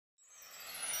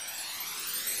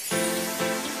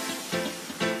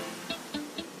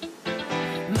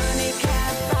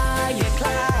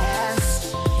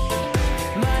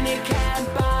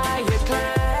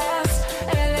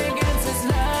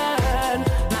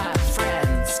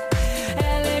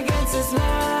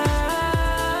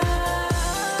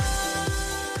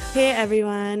Hey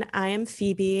everyone, I am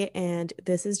Phoebe and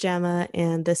this is Gemma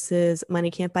and this is Money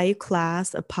Can't Buy You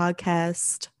Class, a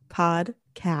podcast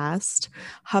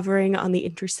hovering on the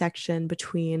intersection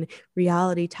between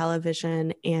reality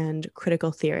television and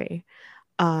critical theory.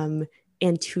 Um,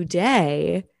 and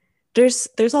today there's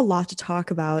a lot to talk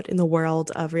about in the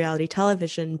world of reality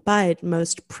television, but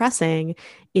most pressing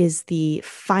is the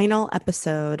final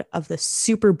episode of the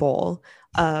Super Bowl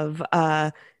of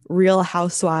Real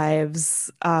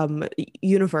Housewives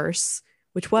universe,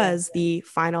 which Yeah. was the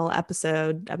final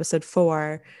episode, episode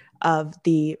 4 of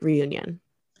the reunion.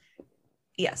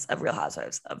 Yes, of Real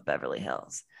Housewives of Beverly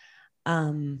Hills.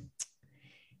 Um,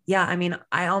 yeah, I mean,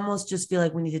 I almost just feel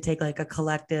like we need to take like a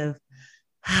collective,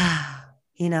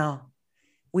 you know,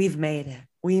 we've made it.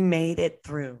 We made it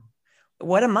through.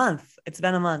 What a month. It's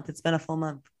been a month. It's been a full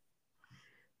month.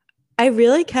 I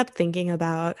really kept thinking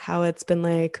about how it's been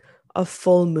like a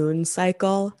full moon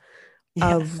cycle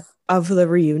Yeah, of the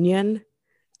reunion.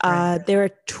 right. There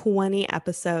are 20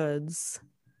 episodes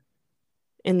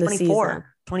in the season.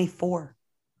 24. 24.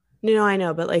 No, I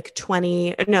know, but like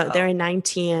 20, no, there Oh, are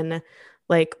 19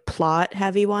 like plot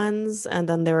heavy ones, and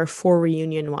then there are 4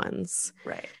 reunion ones.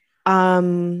 right.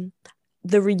 Um,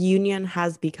 the reunion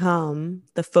has become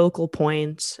the focal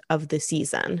point of the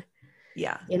season.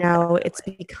 Yeah, You know, it's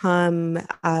definitely. become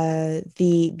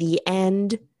the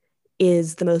end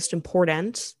is the most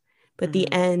important, but the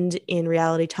Hmm. end in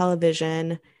reality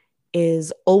television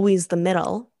is always the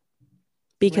middle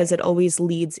because Right. it always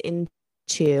leads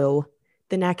into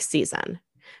the next season.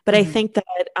 But I Hmm. think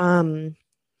that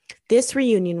this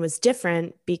reunion was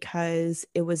different because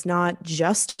it was not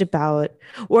just about,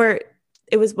 or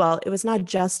it was not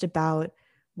just about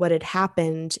what had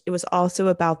happened. It was also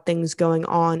about things going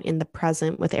on in the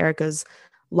present with Erica's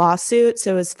lawsuit.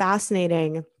 So it was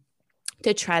fascinating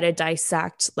to try to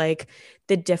dissect like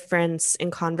the difference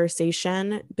in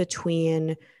conversation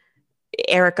between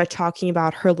Erica talking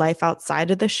about her life outside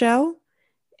of the show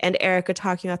and Erica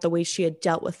talking about the way she had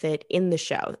dealt with it in the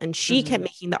show. And she kept Hmm.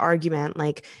 making the argument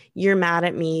like, you're mad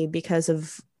at me because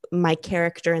of my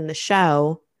character in the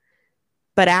show,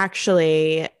 but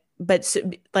actually,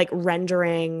 like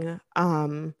rendering,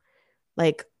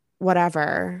 like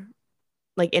whatever,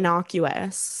 like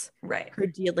innocuous Right. her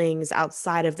dealings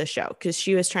outside of the show because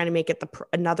she was trying to make it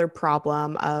another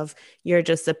problem of you're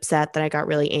just upset that I got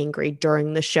really angry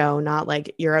during the show, not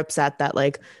like you're upset that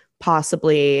like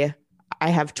possibly I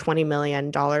have $20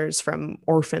 million from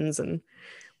orphans and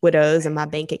widows in Right. my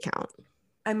bank account.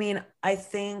 I mean, I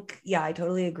think, yeah, I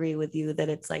totally agree with you that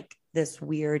it's like this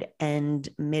weird end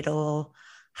middle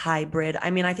hybrid. I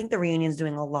mean, I think the reunion's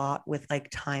doing a lot with like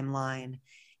timeline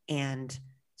and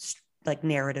like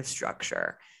narrative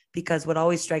structure because what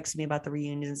always strikes me about the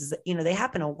reunions is that, they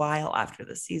happen a while after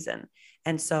the season.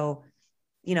 And so,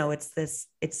 it's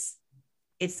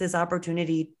this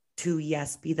opportunity to,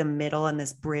 yes, be the middle and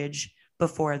this bridge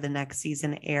before the next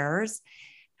season airs.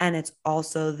 And it's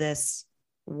also this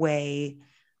way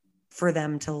for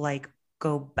them to like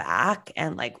go back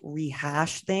and like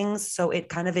rehash things. So it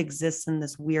kind of exists in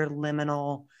this weird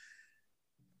liminal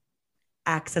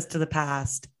access to the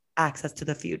past, access to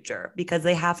the future, because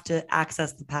they have to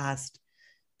access the past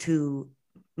to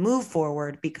move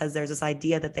forward because there's this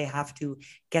idea that they have to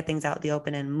get things out in the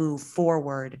open and move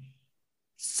forward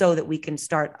so that we can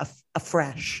start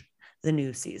afresh the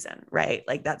new season, right?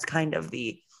 Like that's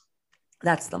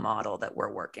the model that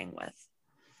we're working with.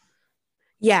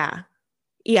 Yeah.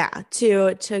 Yeah.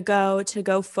 To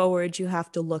go forward, you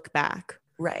have to look back,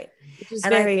 Right. which is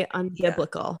And I, very yeah.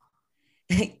 unbiblical.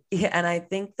 Yeah. And I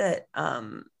think that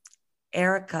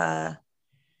Erica,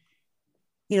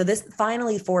 this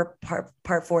finally for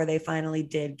part four, they finally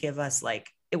did give us like,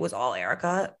 it was all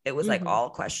Erica. It was like Mhm. all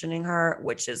questioning her,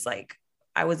 which is like,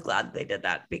 I was glad they did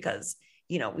that because,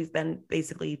 we've been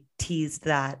basically teased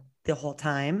that the whole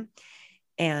time.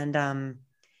 And,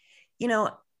 you know,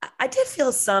 I did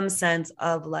feel some sense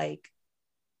of like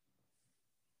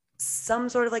some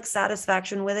sort of like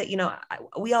satisfaction with it.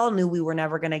 We all knew we were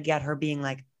never going to get her being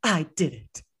like, I did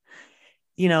it.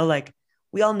 Like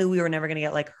we all knew we were never going to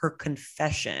get like her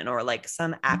confession or like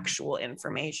some actual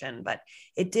information, but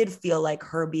it did feel like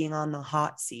her being on the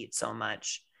hot seat so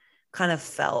much kind of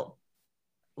felt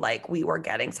like we were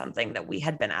getting something that we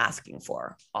had been asking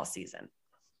for all season.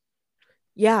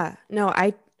 Yeah, no,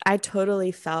 I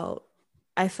totally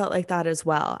I felt like that as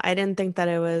well. I didn't think that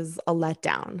it was a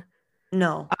letdown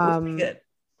No, it was pretty um good.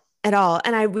 at all.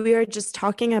 And we were just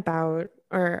talking about,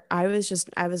 or I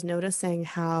was noticing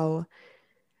how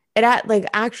it at like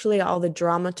actually all the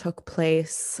drama took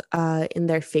place in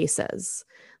their faces.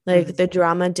 Like the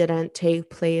drama didn't take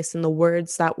place in the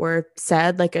words that were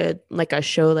said, like a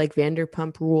show like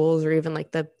Vanderpump Rules, or even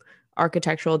like the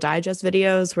Architectural Digest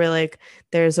videos where like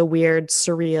there's a weird,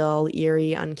 surreal,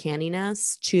 eerie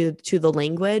uncanniness to the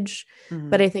language. But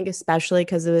Mm-hmm. I think especially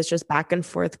because it was just back and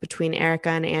forth between Erica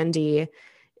and Andy,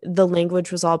 the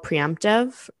language was all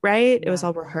preemptive, right? It was Yeah.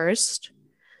 all rehearsed.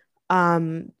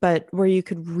 But where you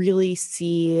could really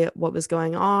see what was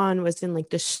going on was in like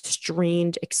the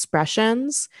strained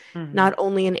expressions, Mm-hmm. not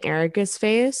only in Erica's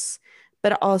face,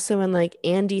 but also in like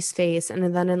Andy's face,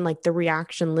 and then in like the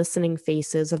reaction listening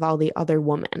faces of all the other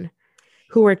women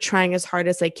who were trying as hard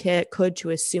as they could to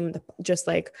assume just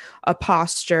like a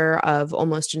posture of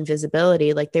almost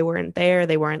invisibility. Like they weren't there,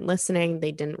 they weren't listening,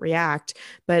 they didn't react,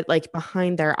 but like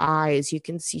behind their eyes, you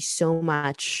can see so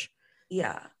much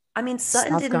Yeah. I mean,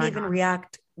 Sutton stuff didn't going even on.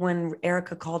 react when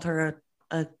Erica called her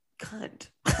a cunt.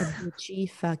 A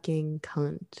bitchy fucking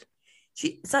cunt.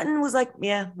 Sutton was like,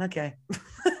 yeah, okay.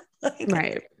 Like,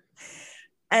 Right.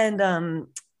 and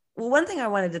well, one thing I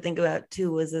wanted to think about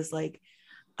too was this like,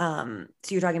 so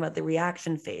you're talking about the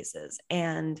reaction phases,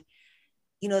 and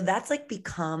that's like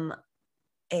become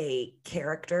a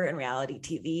character in reality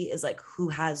TV, is like who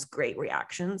has great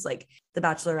reactions. Like The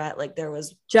Bachelorette, like he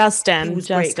Justin. was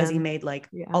great because he Justin. made like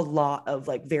Yeah. a lot of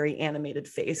like very animated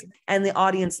face, and the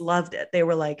audience loved it. They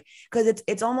were like, because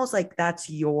it's almost like that's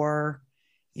you're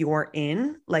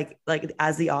in, like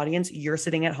as the audience, you're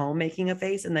sitting at home making a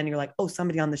face, and then you're like, oh,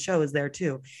 somebody on the show is there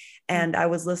too. And I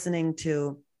was listening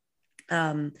to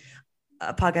um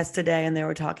a podcast today, and they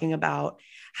were talking about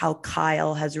how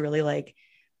Kyle has really like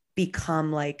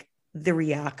become like the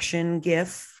reaction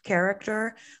gif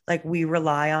character. Like we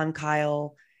rely on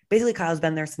Kyle. Basically, Kyle's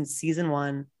been there since season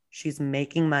 1. She's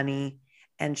making money,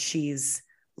 and she's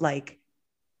like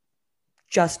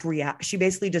just react. She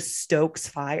basically just stokes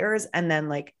fires and then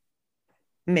like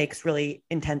makes really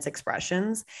intense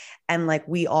expressions. And like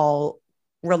we all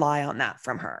rely on that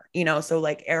from her, So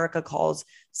like Erica calls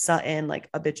Sutton like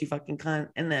a bitchy fucking cunt,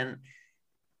 and then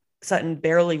Sutton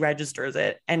barely registers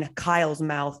it, and Kyle's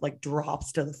mouth like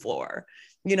drops to the floor.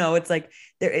 It's like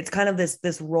it's kind of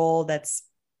this role that's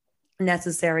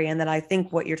necessary. And that I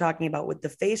think what you're talking about with the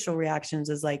facial reactions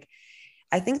is like,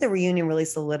 I think the reunion really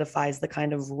solidifies the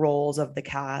kind of roles of the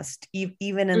cast,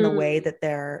 even in the way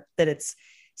Mm. that it's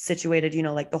situated.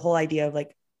 Like the whole idea of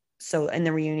like, so in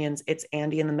the reunions, it's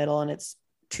Andy in the middle, and it's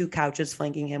 2 couches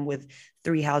flanking him with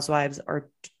 3 housewives, or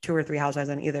 2 or 3 housewives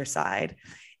on either side,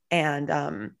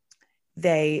 and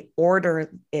they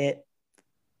order it.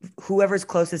 Whoever's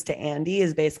closest to Andy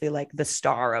is basically like the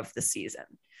star of the season.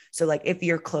 So like if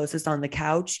you're closest on the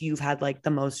couch, you've had like the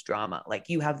most drama, like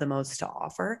you have the most to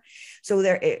offer. So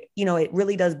it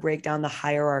really does break down the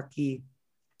hierarchy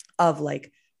of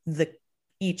like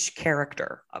each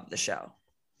character of the show.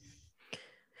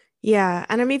 Yeah.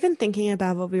 And I'm even thinking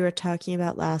about what we were talking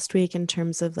about last week in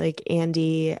terms of like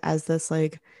Andy as this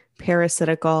like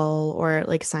parasitical or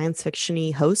like science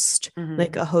fiction-y host,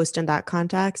 like Mm-hmm. a host in that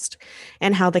context,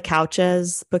 and how the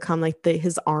couches become like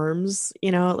his arms,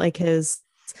 like his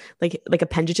like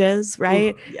appendages,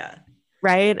 right? Ooh, yeah.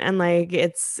 Right. And like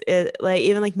it like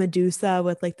even like Medusa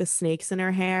with like the snakes in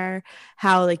her hair,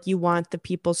 how like you want the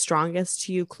people strongest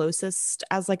to you closest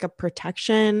as like a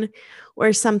protection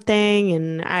or something.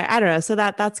 And I don't know. So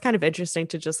that's kind of interesting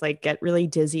to just like get really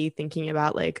dizzy thinking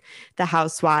about like the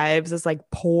housewives as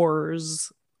like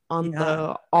pores on Yeah,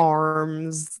 the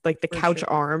arms, like the for couch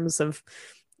sure. arms of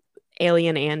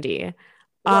alien Andy.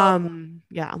 Well,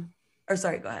 Yeah. or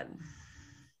sorry, go ahead.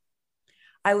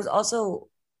 I was also,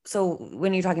 so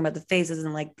when you're talking about the phases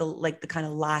and like the kind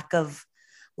of lack of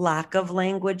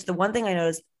language, the one thing I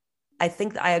noticed, I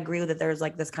think that I agree with that there's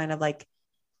like this kind of like,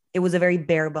 it was a very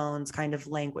bare bones kind of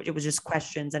language. It was just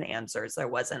questions and answers. There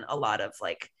wasn't a lot of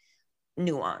like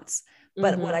nuance.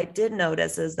 But what I Hmm. did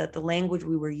notice is that the language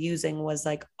we were using was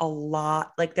like a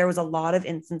lot, like there was a lot of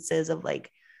instances of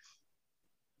like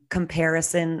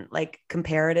comparison, like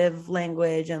comparative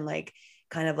language, and like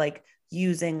kind of like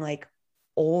using like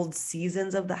old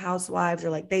seasons of the housewives, or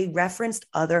like they referenced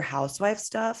other housewife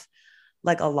stuff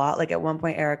like a lot. Like at one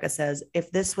point, Erica says, if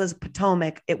this was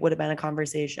Potomac, it would have been a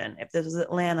conversation. If this was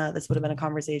Atlanta, this would have been a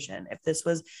conversation. If this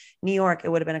was New York, it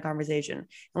would have been a conversation. And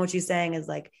what she's saying is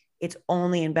like, it's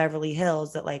only in Beverly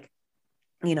Hills that like,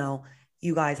 you know,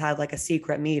 you guys had like a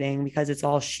secret meeting because it's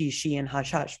all she, and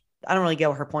hush, hush. I don't really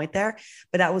get her point there,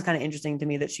 but that was kind of interesting to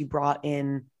me that she brought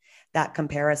in that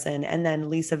comparison. And then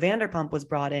Lisa Vanderpump was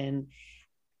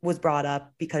brought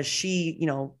up because she,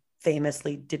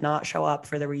 famously did not show up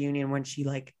for the reunion when she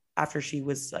like after she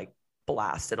was like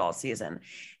blasted all season.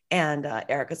 And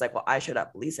Erica's like, well, I showed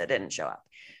up. Lisa didn't show up.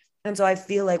 And so I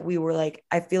feel like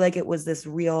I feel like it was this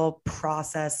real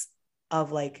process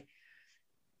of like,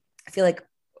 I feel like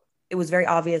it was very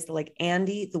obvious that like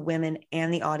Andy, the women,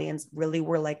 and the audience really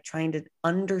were like trying to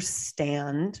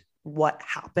understand what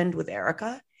happened with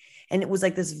Erica. And it was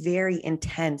like this very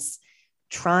intense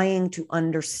trying to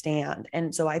understand.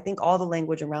 And so I think all the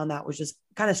language around that was just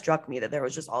kind of struck me that there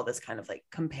was just all this kind of like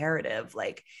comparative,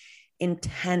 like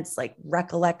intense, like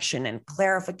recollection and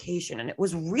clarification. And it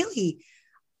was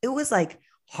like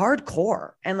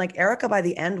hardcore. And like Erica by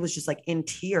the end was just like in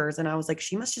tears. And I was like,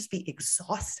 she must just be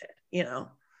exhausted, you know?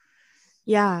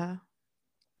 Yeah.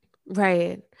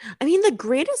 Right. I mean, the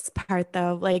greatest part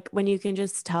though, like when you can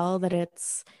just tell that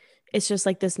it's just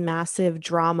like this massive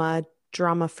drama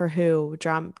for who?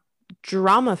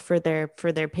 Drama for their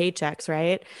paychecks,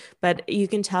 right? But you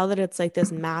can tell that it's like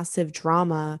this massive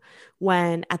drama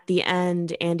when at the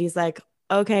end Andy's like,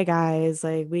 "Okay, guys,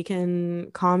 like we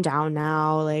can calm down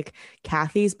now. Like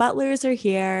Kathy's butlers are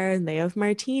here and they have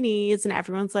martinis," and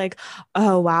everyone's like,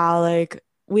 "Oh wow, like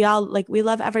we all like we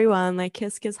love everyone, like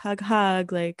kiss kiss hug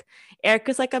hug." Like Eric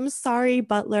is like, "I'm sorry,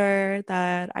 butler,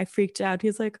 that I freaked out."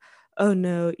 He's like, "Oh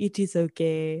no, it is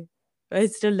okay. I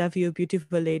still love you,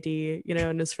 beautiful lady,"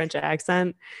 in his French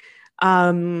accent.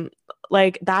 Um,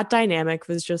 like that dynamic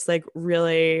was just like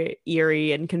really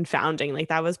eerie and confounding. Like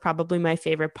that was probably my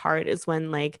favorite part is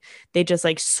when like they just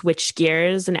like switched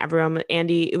gears and everyone,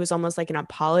 Andy, it was almost like an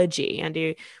apology.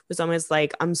 Andy was almost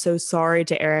like, "I'm so sorry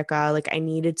to Erica. Like I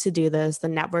needed to do this. The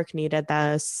network needed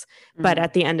this." But Mm-hmm.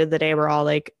 at the end of the day, we're all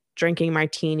like drinking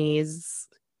martinis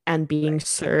and being Right.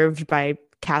 served by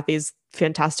Kathy's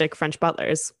fantastic French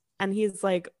butlers. And he's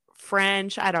like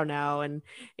French, I don't know. And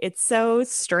it's so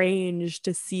strange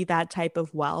to see that type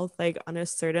of wealth, like on a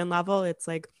certain level. It's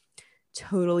like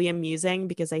totally amusing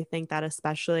because I think that,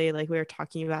 especially like we were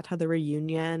talking about how the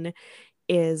reunion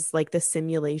is like the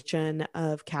simulation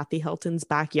of Kathy Hilton's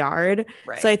backyard. So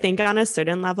Right. I think on a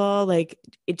certain level, like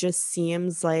it just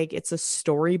seems like it's a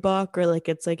storybook, or like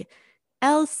it's like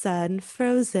Elsa and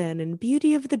Frozen and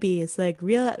Beauty of the Beast, like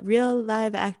real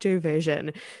live actor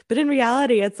version. But in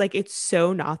reality, it's like it's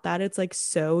so not that. It's like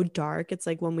so dark. It's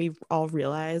like when we all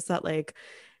realize that like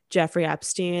Jeffrey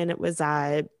Epstein was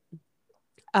at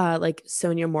like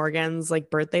Sonia Morgan's like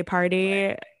birthday Right.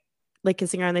 party, like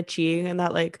kissing her on the cheek, and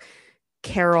that like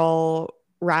Carol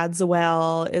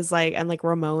Radzewell is like, and like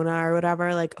Ramona or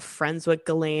whatever, like friends with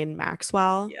Ghislaine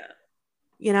Maxwell,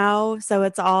 Yeah. so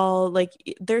it's all like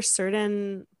there's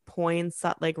certain points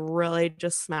that like really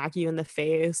just smack you in the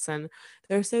face, and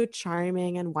they're so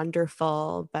charming and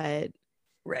wonderful, but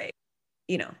Right.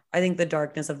 You know, I think the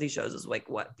darkness of these shows is like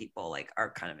what people like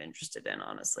are kind of interested in,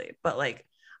 honestly. But like,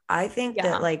 I think that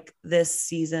yeah. like this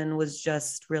season was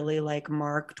just really like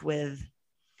marked with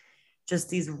just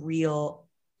these real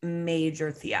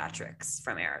major theatrics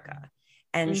from Erica.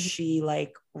 And Mhm. she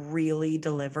like really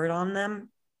delivered on them.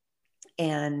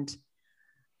 And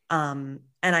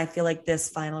I feel like this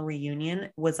final reunion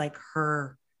was like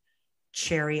her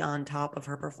cherry on top of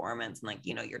her performance. And like,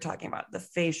 you know, you're talking about the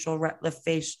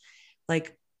face,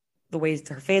 like the ways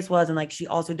her face was. And like, she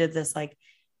also did this, like,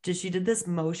 she did this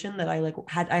motion that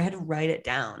I had to write it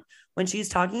down when she's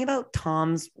talking about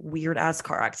Tom's weird ass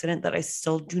car accident that I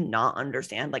still do not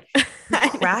understand. Like, he I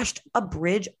know. crashed a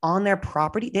bridge on their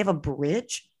property. They have a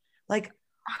bridge. Like,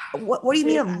 what do you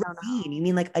mean Dude, a I don't ravine? know. You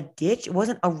mean like a ditch? It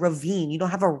wasn't a ravine. You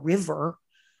don't have a river.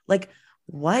 Like,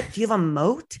 what? Do you have a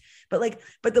moat? But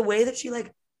the way that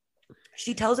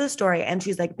she tells a story and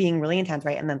she's like being really intense,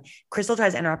 right? And then Crystal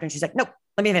tries to interrupt and she's like, "No,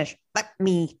 let me finish. Let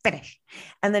me finish."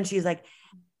 And then she's like,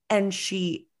 and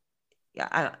she,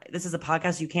 yeah, this is a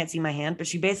podcast, you can't see my hand, but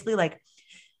she basically like,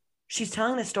 she's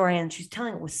telling the story and she's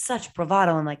telling it with such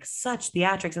bravado and like such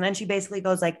theatrics. And then she basically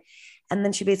goes like, and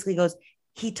then she basically goes,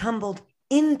 "He tumbled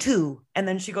into," and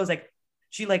then she goes like,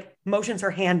 she like motions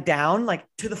her hand down like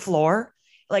to the floor,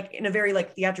 like in a very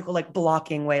like theatrical, like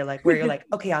blocking way, like where you're like,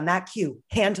 okay, on that cue,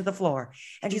 hand to the floor.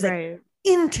 And she's like, Right.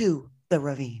 "Into the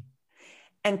ravine."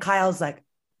 And Kyle's like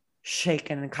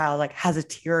shaken and Kyle like has a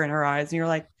tear in her eyes. And you're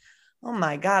like, oh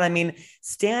my God. I mean,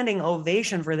 standing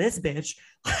ovation for this bitch.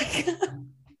 Like,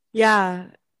 Yeah.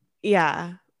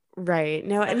 Yeah. Right.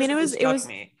 No, I that mean just it really was it struck was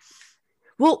me.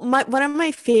 well, my one of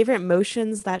my favorite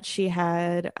motions that she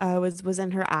had was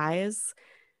in her eyes.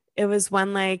 It was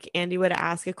when like Andy would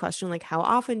ask a question like, "How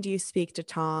often do you speak to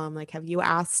Tom? Like, have you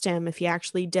asked him if he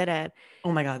actually did it?"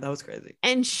 Oh my God, that was crazy.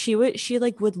 And she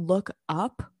like would look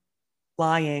up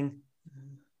Lying.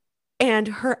 and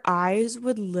her eyes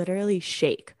would literally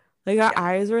shake. Like her Yeah.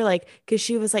 eyes were like, because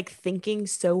she was like thinking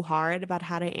so hard about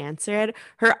how to answer it,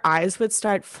 her eyes would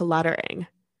start fluttering.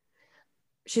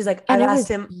 She's like, And I've it asked was,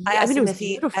 him, I mean, it was I asked him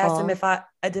beautiful. if I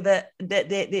did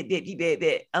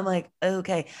it. I'm like,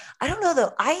 okay. I don't know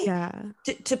though. Yeah.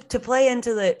 To play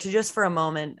into to just for a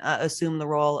moment assume the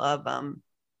role of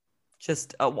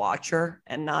just a watcher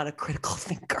and not a critical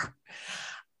thinker.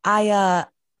 I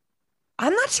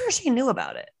I'm not sure she knew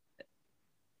about it.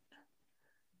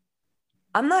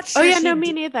 I'm not Oh sure yeah, she no, me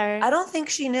did. neither. I don't think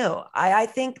she knew. I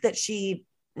think that she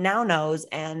now knows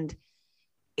and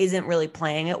isn't really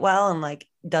playing it well and like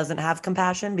doesn't have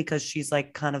compassion because she's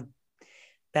like kind of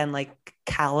been like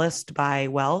calloused by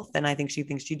wealth and I think she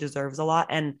thinks she deserves a lot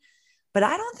and but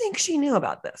I don't think she knew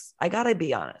about this. I got to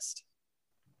be honest.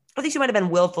 I think she might have been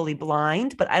willfully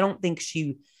blind, but I don't think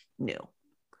she knew.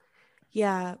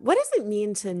 Yeah. What does it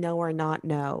mean to know or not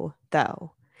know,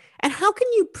 though? And how can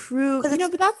you prove, Cuz it's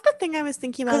but that's the thing I was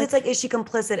thinking about. cuz Like, it's like is she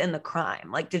complicit in the crime?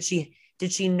 Like did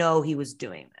she know he was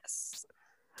doing this?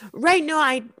 right, no,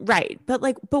 right. But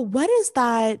what is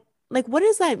that? Like, what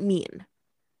does that mean?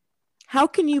 How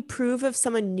can you prove if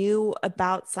someone knew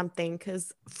about something?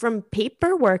 Because from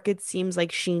paperwork, it seems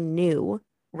like she knew.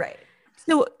 Right.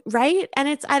 So, right. And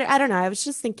I don't know. I was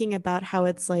just thinking about how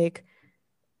it's like,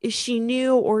 is she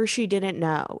knew or she didn't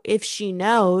know? If she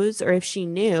knows or if she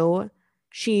knew,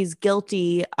 she's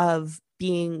guilty of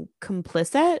being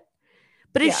complicit.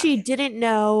 But if Yeah. she didn't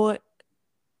know,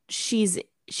 she's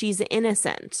she's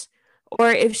innocent. Or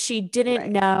if she didn't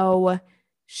Right. know,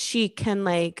 she can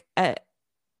like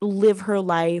live her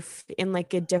life in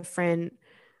like a different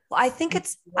Well, way. I think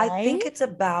it's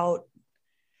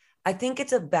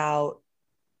about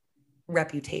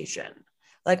reputation.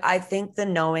 Like I think the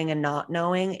knowing and not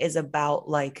knowing is about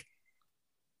like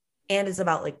and it's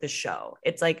about like the show.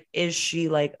 It's like is she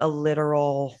like a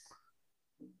literal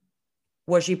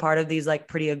was she part of these like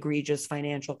pretty egregious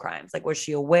financial crimes? Like was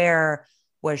she aware?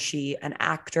 Was she an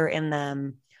actor in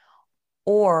them?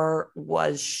 Or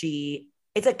was she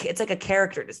it's like a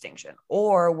character distinction.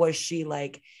 Or was she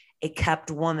like a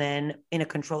kept woman in a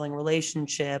controlling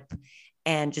relationship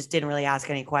and just didn't really ask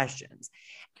any questions?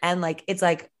 And like it's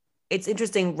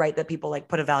interesting, right, that people like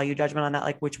put a value judgment on that,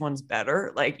 like which one's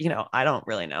better. Like, I don't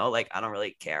really know. Like, I don't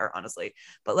really care, honestly.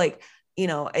 But like,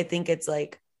 I think it's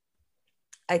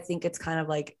kind of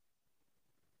like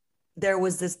there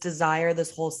was this desire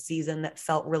this whole season that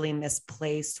felt really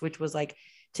misplaced, which was like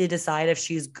to decide if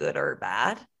she's good or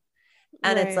bad.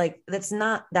 And it's Right. like that's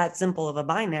not that simple of a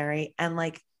binary. And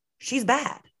like she's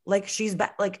bad. Like she's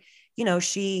bad. Like,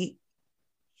 she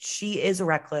is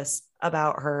reckless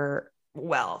about her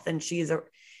wealth and she's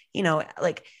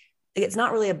like it's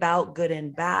not really about good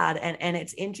and bad. And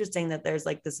it's interesting that there's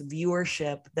like this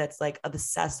viewership that's like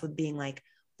obsessed with being like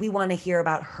we want to hear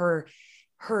about her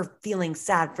feeling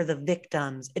sad for the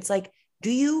victims. It's like, do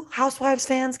you Housewives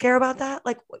fans care about that?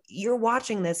 Like you're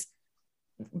watching this.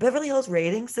 Beverly Hills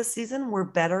ratings this season were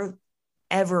better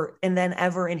ever and then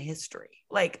ever in history.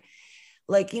 Like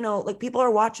people are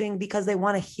watching because they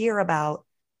want to hear about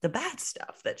the bad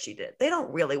stuff that she did. They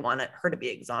don't really want her to be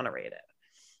exonerated.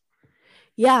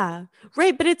 Yeah.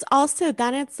 Right. But it's also,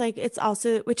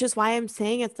 which is why I'm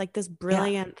saying it's like this Yeah.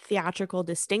 brilliant theatrical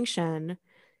distinction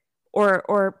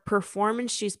or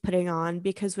performance she's putting on,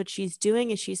 because what she's doing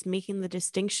is she's making the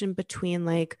distinction between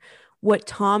like what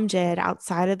Tom did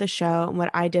outside of the show and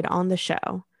what I did on the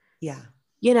show. Yeah.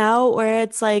 Where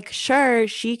it's like, sure,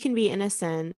 she can be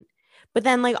innocent. But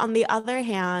then, like, on the other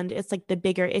hand, it's like the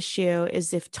bigger issue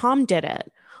is if Tom did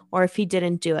it or if he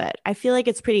didn't do it. I feel like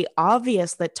it's pretty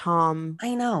obvious that Tom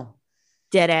I know.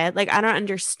 did it. Like, I don't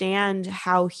understand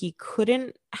how he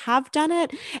couldn't have done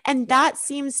it. And Yeah. that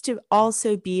seems to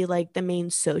also be like the main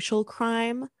social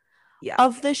crime Yeah.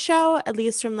 of the show, at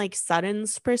least from like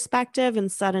Sutton's perspective.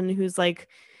 And Sutton, who's like,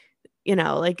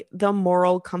 like the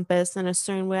moral compass in a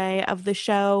certain way of the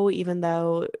show, even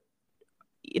though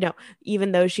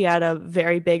she had a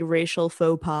very big racial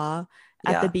faux pas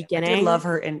at the Yeah. beginning. I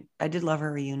did love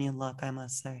her reunion look, I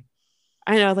must say.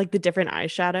 I know, like the different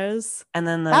eyeshadows. And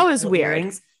then That the, was the weird.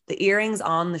 earrings, the earrings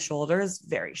on the shoulders,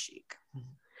 very chic.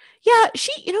 Yeah,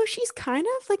 she's kind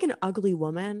of like an ugly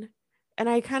woman. And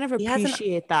I kind of She has an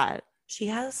appreciate that. she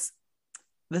has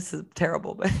this is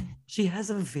terrible, but she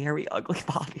has a very ugly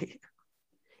body.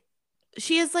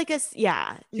 She is like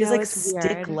yeah, She has no, like it's stick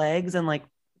weird. legs and like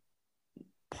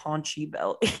paunchy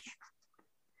belly.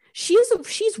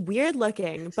 She's weird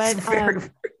looking, She's but very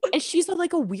and she's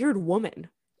like a weird woman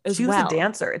as she was a well.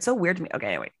 dancer. It's so weird to me. Okay,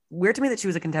 anyway, weird to me that she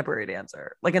was a contemporary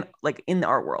dancer, like in the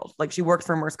art world. Like she worked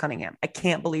for Merce Cunningham. I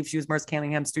can't believe she was Merce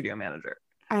Cunningham's studio manager.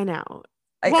 I know.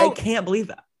 I Well, can't believe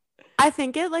that. I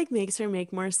think it like makes her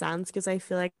make more sense because I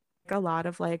feel like a lot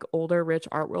of like older rich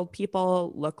art world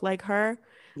people look like her.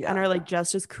 and Yeah. are like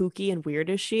just as kooky and weird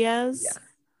as she Yeah. is.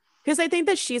 Because I think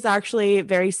that she's actually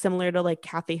very similar to like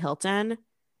Kathy Hilton,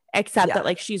 except that Yeah.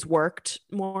 like she's worked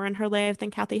more in her life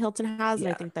than Kathy Hilton has. And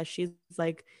I Yeah. think that she's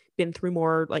like been through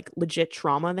more like legit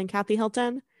trauma than Kathy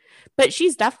Hilton. But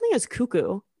she's definitely as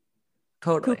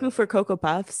Totally. cuckoo for Cocoa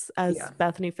Puffs, as Yeah.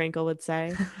 Bethany Frankel would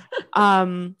say.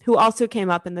 Who also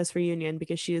came up in this reunion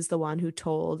because she is the one who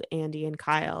told Andy and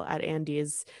Kyle at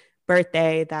Andy's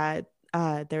birthday that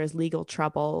there is legal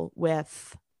trouble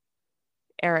with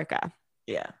Erica.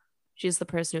 Yeah. She's the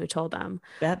person who told them.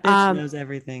 That bitch Um, knows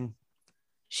everything.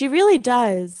 she really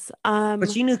does.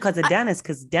 But she knew because of I, Dennis,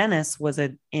 Dennis was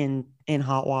in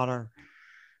hot water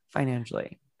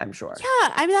financially, I'm sure.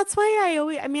 yeah, I mean that's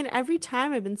why I mean every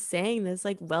time I've been saying this,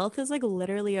 like wealth is like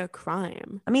literally a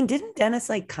crime. I mean, didn't Dennis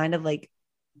like kind of like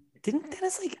didn't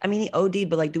Dennis like I mean he OD'd,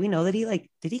 but like do we know that he like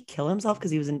did he kill himself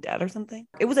because he was in debt or something?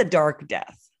 It was a dark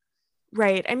death.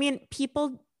 Right. I mean,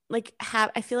 people like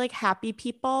have, I feel like happy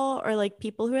people or like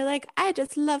people who are like, I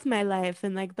just love my life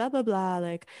and like blah, blah, blah.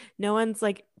 Like, no one's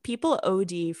like, people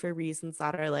OD for reasons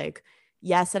that are like,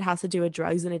 yes, it has to do with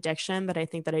drugs and addiction, but I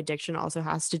think that addiction also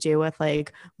has to do with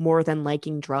like more than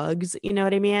liking drugs. You know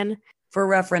what I mean? For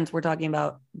reference, we're talking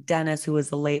about Dennis, who was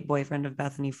the late boyfriend of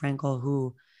Bethany Frankel,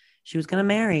 who she was going to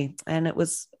marry. And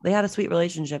they had a sweet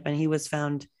relationship, and he was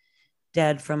found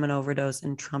dead from an overdose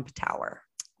in Trump Tower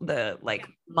the like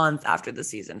month after the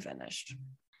season finished.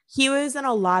 He was in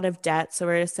a lot of debt. So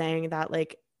we're just saying that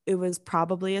like it was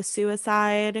probably a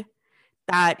suicide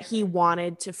that he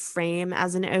wanted to frame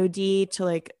as an OD to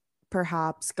like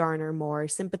perhaps garner more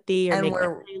sympathy or And make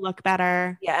we're Bethany look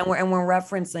better. yeah, and we're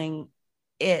referencing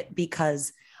it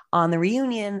because on the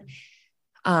reunion,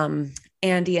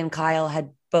 Andy and Kyle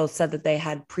had both said that they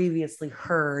had previously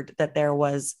heard that there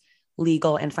was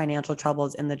legal and financial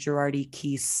troubles in the Girardi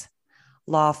Keese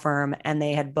law firm, and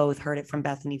they had both heard it from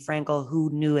Bethany Frankel, who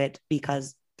knew it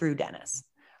because through Dennis,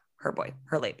 her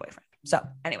late boyfriend. So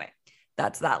anyway,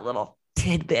 that's that little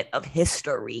tidbit of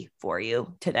history for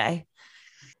you today.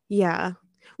 Yeah.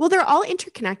 Well, they're all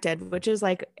interconnected, which is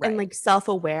like, Right. and like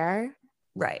self-aware.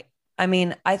 Right. I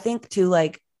mean, I think too,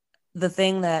 like the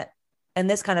thing that, and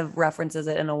this kind of references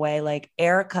it in a way, like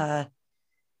Erica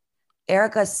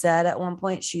said at one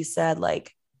point, she said,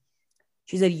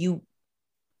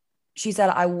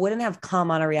 I wouldn't have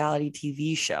come on a reality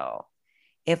TV show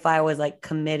if I was like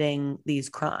committing these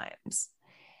crimes.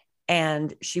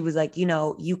 And she was like,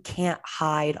 you can't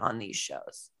hide on these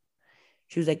shows.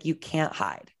 She was like, you can't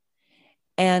hide.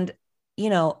 And,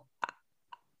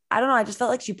 I don't know. I just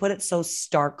felt like she put it so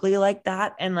starkly like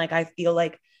that. And like, I feel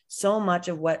like so much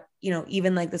of what,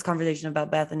 even like this conversation about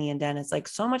Bethany and Dennis, like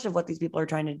so much of what these people are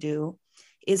trying to do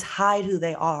is hide who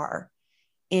they are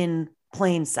in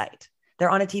plain sight. They're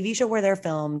on a TV show where they're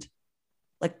filmed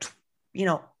like,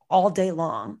 all day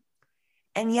long.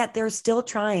 And yet they're still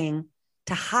trying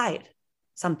to hide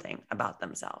something about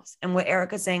themselves. And what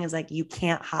Erica's saying is like, you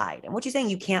can't hide. And what she's saying,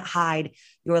 you can't hide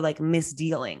your like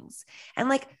misdealings. And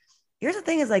like, here's the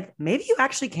thing is like, maybe you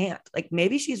actually can't. Like,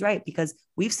 maybe she's right because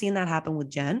we've seen that happen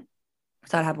with Jen.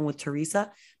 Saw it happen with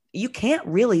Teresa. You can't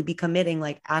really be committing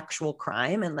like actual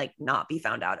crime and like not be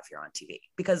found out if you're on TV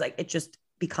because like it just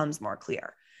becomes more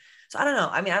clear. So I don't know.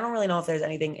 I mean, I don't really know if there's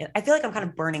anything. I feel like I'm kind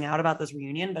of burning out about this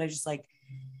reunion, but I just like,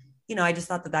 I just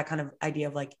thought that kind of idea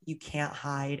of like, you can't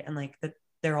hide and like that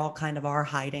they're all kind of are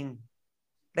hiding.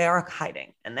 They are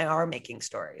hiding and they are making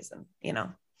stories and,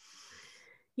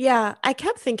 Yeah, I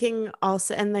kept thinking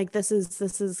also, and like this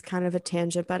is kind of a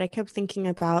tangent, but I kept thinking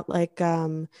about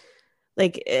almost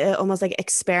like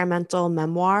experimental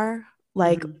memoir,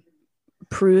 like Mhm.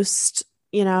 Proust,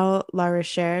 La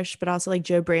Recherche, but also like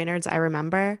Joe Brainerd's I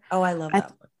Remember. Oh, I love I, that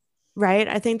one. right?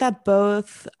 I think that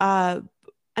both, I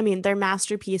mean, they're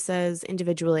masterpieces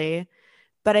individually,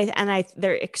 but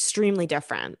they're extremely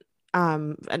different.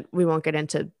 And we won't get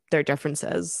into their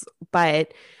differences,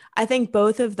 but I think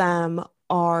both of them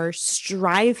are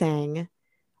striving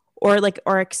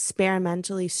or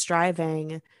experimentally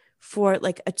striving for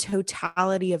like a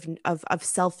totality of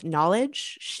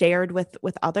self-knowledge shared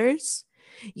with others.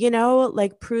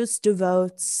 Like Proust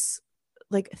devotes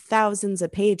like thousands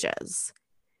of pages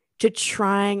to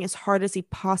trying as hard as he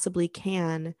possibly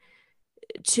can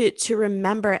to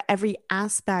remember every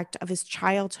aspect of his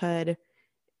childhood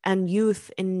and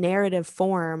youth in narrative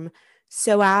form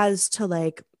so as to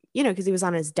like because he was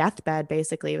on his deathbed,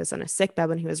 basically he was on a sick bed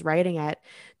when he was writing it,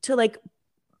 to like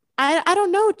I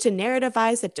don't know, to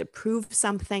narrativize it, to prove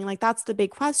something. Like that's the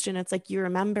big question. It's like you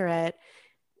remember it,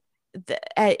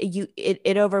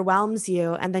 it overwhelms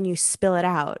you and then you spill it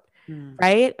out. Mm.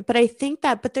 right? But I think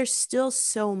that, but there's still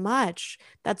so much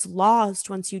that's lost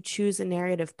once you choose a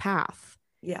narrative path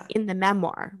Yeah. in the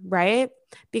memoir, right?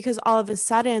 Because all of a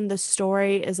sudden the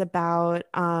story is about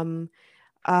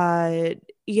uh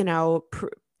you know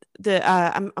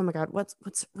the oh my god, what's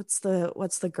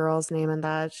the girl's name in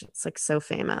that? It's like so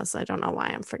famous. I don't know why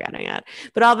I'm forgetting it.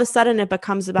 But all of a sudden it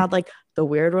becomes about like the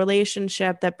weird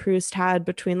relationship that Proust had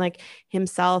between like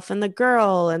himself and the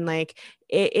girl, and like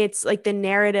it's like the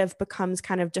narrative becomes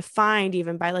kind of defined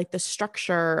even by like the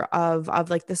structure of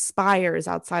like the spires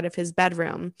outside of his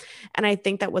bedroom. And I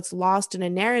think that what's lost in a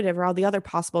narrative are all the other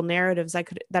possible narratives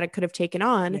that it could have taken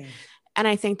on. Yeah. And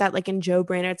I think that like in Joe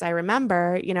Brainard's I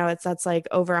Remember, you know, that's like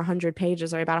over 100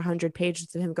 pages or about 100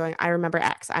 pages of him going, I remember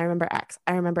X, I remember X,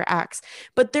 I remember X.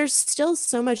 But there's still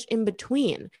so much in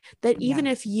between that Yeah. even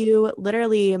if you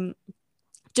literally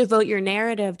devote your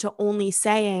narrative to only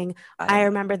saying, I I don't know.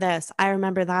 remember this, I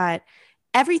remember that,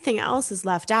 everything else is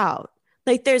left out.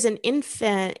 Like there's an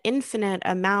infinite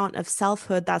amount of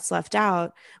selfhood that's left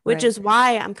out, which Right. is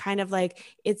why I'm kind of like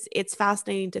it's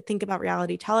fascinating to think about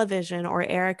reality television or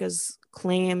Erica's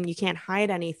claim you can't hide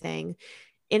anything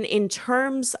in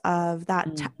terms of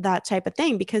Mm. that type of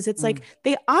thing, because it's like Mm.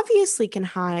 they obviously can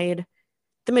hide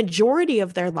the majority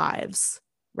of their lives,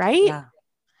 right? Yeah.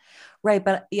 Right.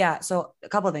 But yeah, so a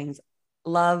couple of things.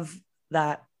 Love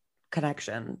that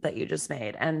connection that you just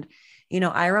made. And,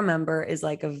 I remember is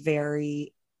like a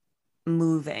very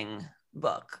moving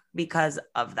book because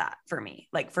of that for me.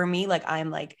 Like for me, like I'm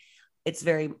like, it's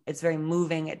very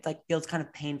moving. It like feels kind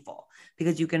of painful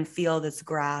because you can feel this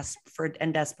grasp for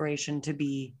and desperation to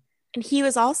be. And he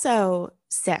was also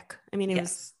sick. I mean, he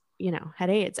was, Yes. had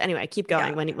AIDS. Anyway, keep Yeah.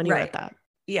 going when he wrote Right. that.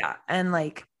 Yeah. And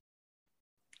like,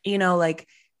 like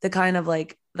the kind of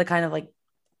like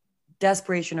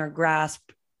desperation or grasp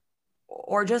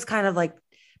or just kind of like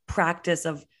practice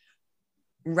of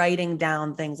writing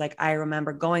down things like I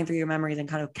remember going through your memories and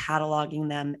kind of cataloging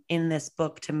them in this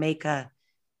book to make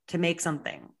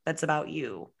something that's about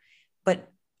you. But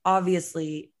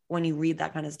obviously when you read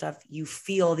that kind of stuff, you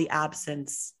feel the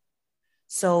absence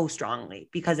so strongly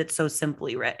because it's so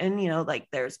simply written, like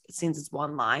there's since it's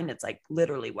one line, it's like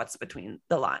literally what's between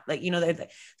the line. Like,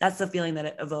 that's the feeling that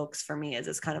it evokes for me is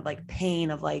this kind of like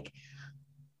pain of like,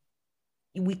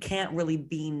 we can't really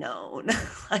be known.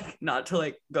 Like not to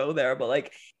like go there, but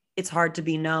like it's hard to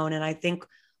be known. And I think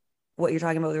what you're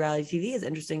talking about with reality TV is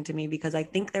interesting to me because I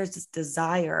think there's this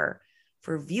desire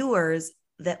for viewers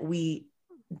that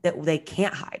they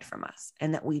can't hide from us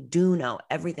and that we do know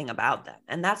everything about them.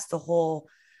 And that's the whole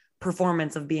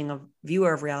performance of being a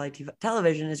viewer of reality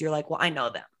television is you're like, well, I know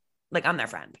them. Like I'm their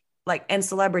friend. Like, and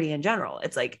celebrity in general.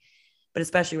 It's like, but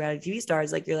especially reality TV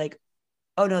stars, like you're like,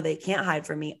 oh no, they can't hide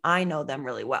from me. I know them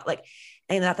really well. Like,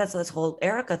 and that's this whole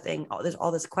Erica thing.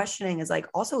 All this questioning is like,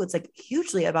 also it's like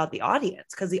hugely about the audience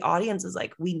because the audience is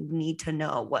like, we need to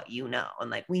know what you know. And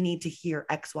like, we need to hear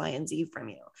X, Y, and Z from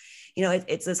you.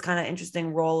 It's this kind of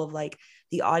interesting role of like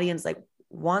the audience, like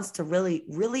wants to really,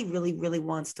 really, really, really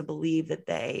wants to believe that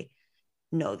they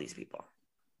know these people.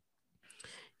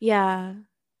 Yeah,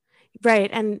 right.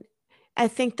 And I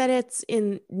think that it's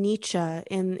in Nietzsche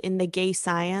in the Gay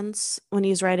Science when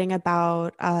he's writing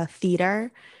about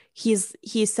theater. He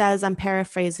says, I'm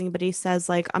paraphrasing, but he says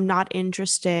like I'm not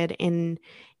interested in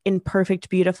perfect,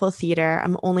 beautiful theater.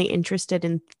 I'm only interested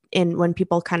in when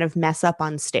people kind of mess up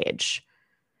on stage.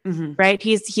 Mm-hmm. Right?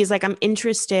 He's like I'm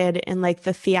interested in like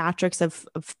the theatrics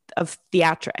of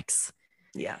theatrics.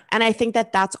 Yeah. And I think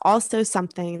that that's also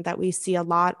something that we see a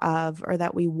lot of, or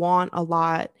that we want a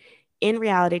lot in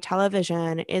reality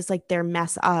television, is like their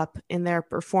mess up in their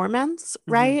performance,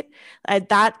 Mm-hmm. right?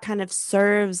 That kind of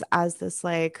serves as this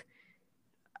like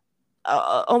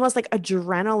almost like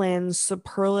adrenaline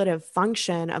superlative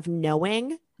function of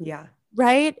knowing, Yeah.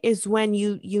 right? Is when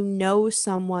you know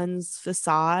someone's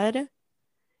facade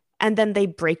and then they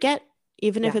break it,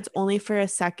 even if Yeah. it's only for a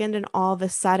second, and all of a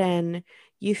sudden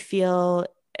you feel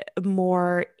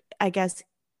more, I guess,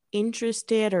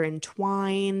 interested or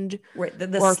entwined Right. The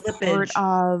or part slippage,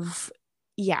 of,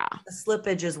 yeah. the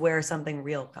slippage is where something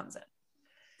real comes in.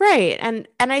 Right. And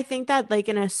I think that like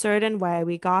in a certain way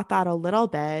we got that a little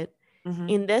bit Mm-hmm.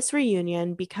 in this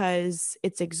reunion because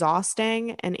it's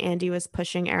exhausting and Andy was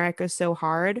pushing Erica so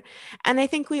hard. And I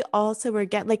think we also were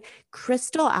getting like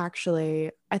Crystal, actually,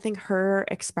 I think her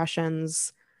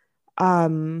expressions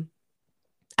um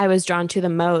I was drawn to the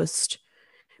most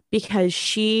because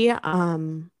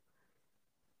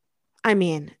I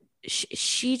mean,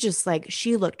 she just like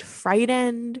she looked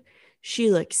frightened, she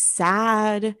looked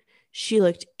sad, She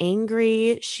looked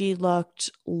angry. She looked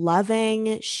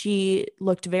loving. She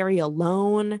looked very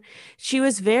alone. She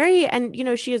was very, and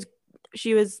she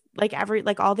was like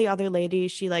like all the other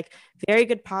ladies. She like very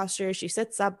good posture. She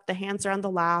sits up, the hands are on the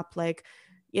lap, like,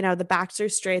 the backs are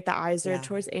straight, the eyes are Yeah.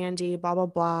 towards Andy, blah, blah,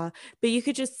 blah. But you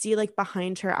could just see like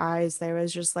behind her eyes, there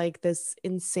was just like this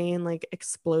insane like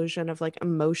explosion of like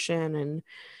emotion and,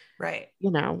 Right.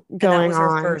 And that going was her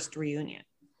on. first reunion.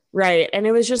 Right. And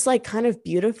it was just like kind of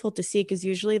beautiful to see because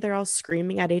usually they're all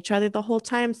screaming at each other the whole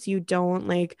time. So you don't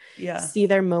like Yeah. see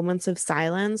their moments of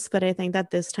silence. But I think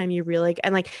that this time you really,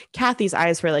 and like Kathy's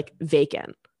eyes were like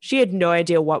vacant. She had no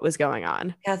idea what was going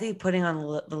on. Kathy putting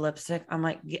on the lipstick. I'm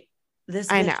like, this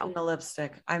I bitch know. in the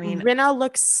lipstick. I mean, Rinna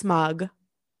looks smug.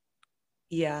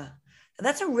 yeah.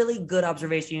 That's a really good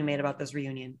observation you made about this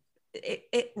reunion.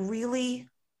 It really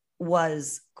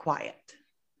was quiet.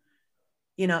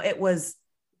 It was,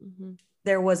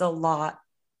 there was a lot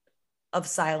of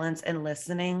silence and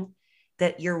listening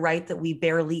that you're right that we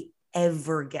barely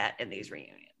ever get in these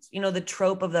reunions. The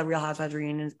trope of the Real Housewives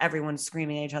reunions, everyone's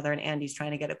screaming at each other and Andy's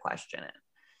trying to get a question in.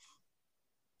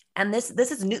 And this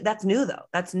is new. That's new though.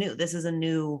 That's new. This is a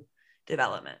new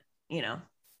development, Yeah.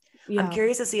 I'm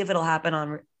curious to see if it'll happen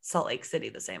on Salt Lake City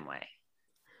the same way.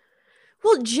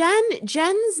 Well,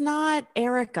 Jen's not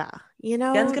Erica,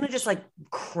 Jen's gonna just like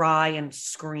cry and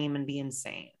scream and be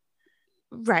insane.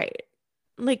 Right.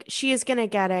 Like she is gonna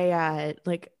get a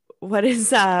like what's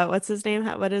his name?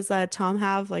 What does Tom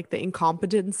have? Like the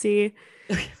incompetency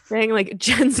thing? Like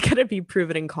Jen's gonna be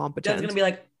proven incompetent. Jen's gonna be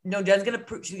like, no, Jen's gonna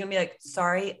she's gonna be like,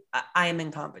 sorry, I am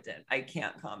incompetent. I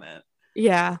can't comment.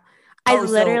 Yeah.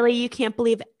 You can't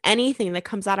believe anything that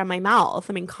comes out of my mouth.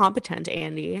 I'm incompetent,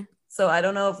 Andy. So I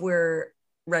don't know if we're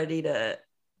ready to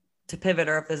pivot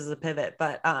or if this is a pivot,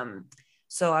 but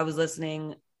so I was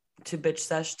listening to Bitch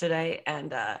Sesh today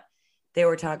and they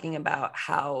were talking about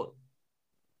how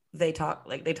they talked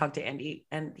to Andy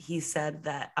and he said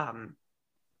that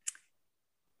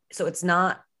so it's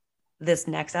not this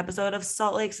next episode of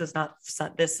Salt Lake, so it's not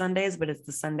this Sunday's, but it's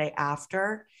the Sunday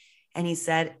after, and he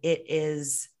said it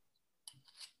is,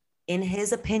 in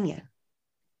his opinion,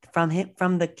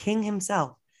 from the king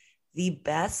himself, the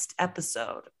best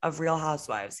episode of Real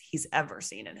Housewives he's ever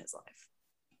seen in his life.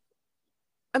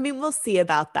 I mean, we'll see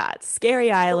about that. Scary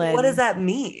Island. What does that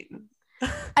mean?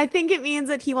 I think it means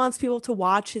that he wants people to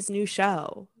watch his new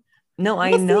show. No,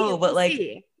 I know, but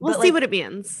we'll see what it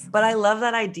means. But I love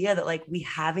that idea that like we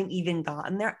haven't even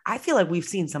gotten there. I feel like we've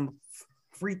seen some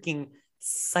freaking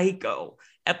psycho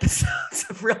episodes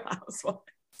of Real Housewives.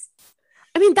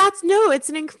 I mean, it's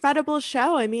an incredible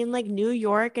show. I mean, like New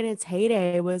York in its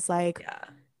heyday was like,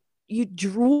 you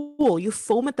drool, you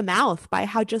foam at the mouth by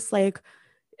how just like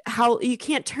how you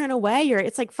can't turn away, or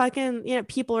it's like fucking,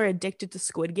 people are addicted to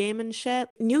Squid Game and shit.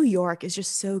 New York is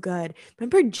just so good.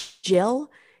 Remember Jill?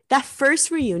 That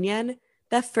first reunion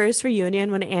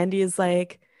when Andy is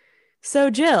like, so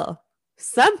Jill,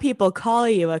 some people call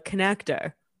you a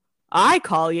connector. I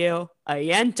call you a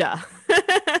yenta.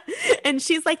 And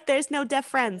she's like, there's no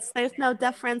difference. There's no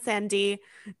difference, Andy.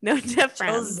 No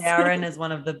difference. Jill Zarin is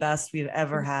one of the best we've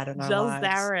ever had in our lives. Jill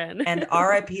Zarin. And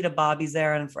RIP to Bobby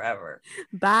Zarin forever.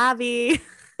 Bobby.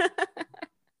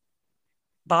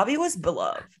 Bobby was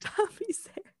beloved. Bobby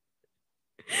Zarin.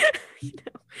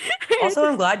 Also,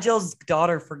 I'm glad Jill's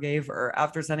daughter forgave her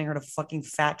after sending her to fucking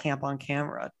fat camp on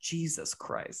camera. Jesus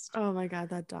Christ. Oh my God,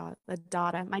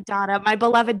 my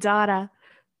beloved daughter.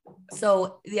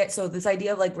 So this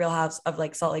idea of like Real House of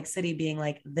like Salt Lake City being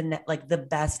like the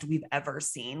best we've ever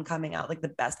seen coming out, like the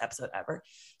best episode ever.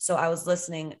 So I was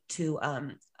listening to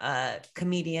a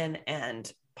comedian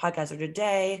and podcaster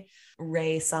today,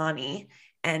 Ray Sani,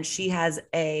 and she has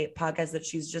a podcast that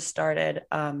she's just started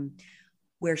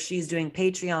where she's doing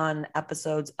Patreon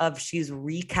episodes she's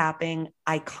recapping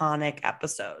iconic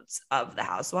episodes of The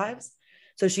Housewives.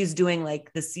 So she's doing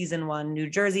like the season 1 New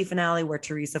Jersey finale where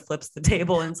Teresa flips the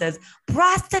table and says,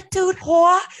 prostitute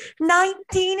whore,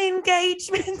 19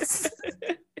 engagements.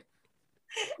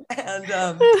 And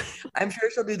I'm sure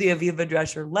she'll do the Aviva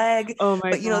Drescher leg. Oh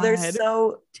my God. But there's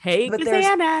take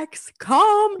Xanax,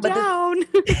 calm down.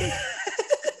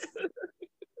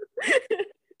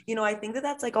 I think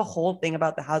that's like a whole thing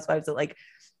about the Housewives that like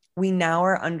we now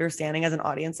are understanding as an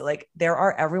audience that like there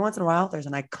are every once in a while there's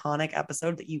an iconic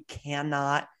episode that you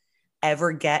cannot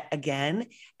ever get again,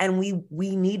 and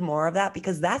we need more of that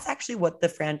because that's actually what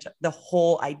the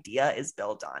whole idea is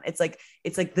built on. It's like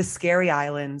the Scary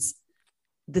Islands,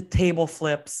 the table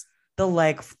flips, the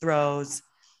leg throws,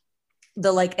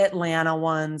 the like Atlanta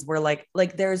ones where like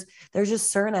there's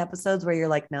just certain episodes where you're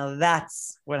like, now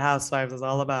that's what Housewives is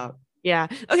all about. Yeah.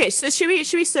 Okay. So should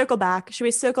we circle back? Should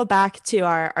we circle back to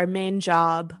our main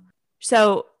job?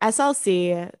 So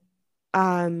SLC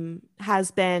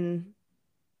has been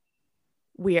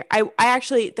weird. I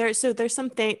actually there's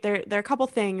something there are a couple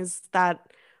things that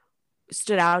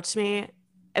stood out to me,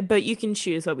 but you can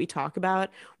choose what we talk about.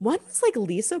 One was like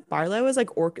Lisa Barlow is like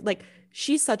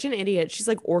she's such an idiot. She's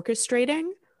like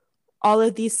orchestrating all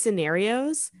of these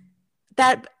scenarios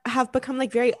that have become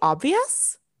like very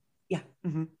obvious. Yeah.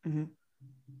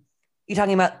 You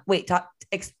talking about, wait,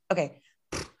 okay.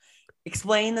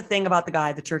 Explain the thing about the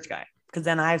guy, the church guy, because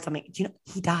then I have something. Do you know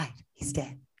he died? He's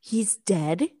dead. He's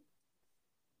dead.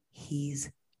 He's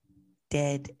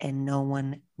dead, and no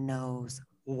one knows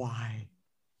why.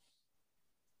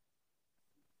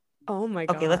 Oh my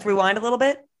God. Okay, let's rewind a little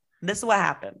bit. This is what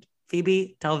happened.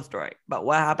 Phoebe, tell the story about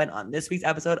what happened on this week's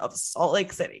episode of Salt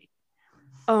Lake City.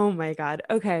 Oh my God.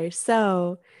 Okay,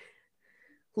 so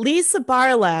Lisa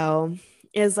Barlow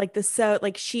is like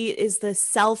she is the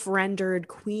self-rendered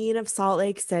queen of Salt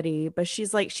Lake City, but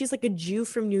she's like a Jew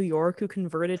from New York who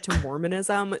converted to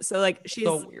Mormonism. So like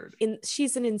So weird.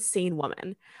 She's an insane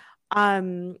woman.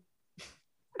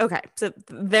 Okay, so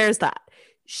there's that.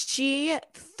 She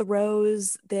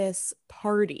throws this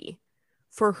party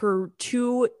for her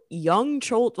two young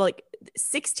child, like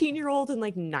 16-year-old and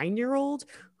like 9-year-old,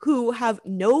 who have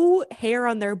no hair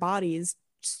on their bodies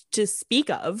to speak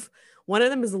of. One of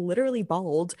them is literally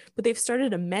bald, but they've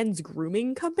started a men's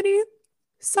grooming company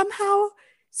somehow.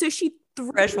 So she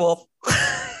Fresh Wolf.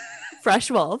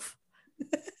 Fresh Wolf.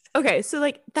 Okay, so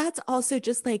like that's also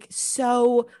just like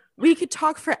so we could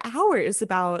talk for hours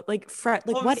about like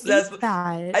what is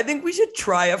that? I think we should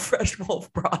try a Fresh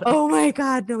Wolf product. Oh my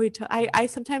God, no, I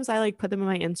sometimes I like put them in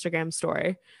my Instagram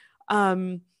story.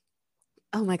 Oh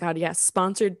my God, yes,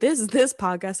 sponsored. This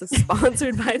podcast is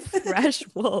sponsored by Fresh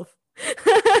Wolf.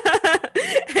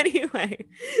 Anyway,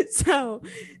 so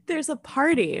there's a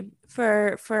party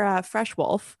for Fresh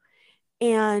Wolf,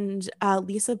 and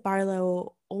Lisa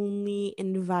Barlow only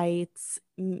invites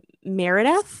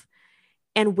Meredith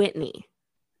and Whitney.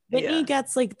 Whitney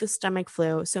gets like the stomach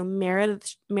flu, so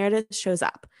Meredith shows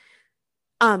up.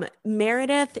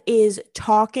 Meredith is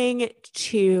talking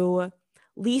to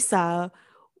Lisa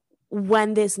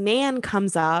when this man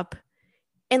comes up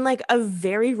in like a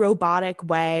very robotic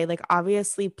way, like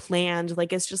obviously planned,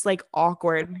 like it's just like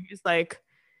awkward. He's like,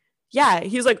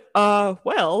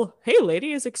 well, hey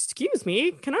ladies, excuse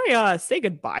me, can I say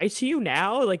goodbye to you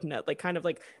now? Like, no, like kind of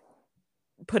like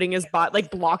putting his bot,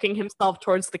 like blocking himself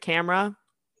towards the camera.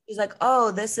 He's like,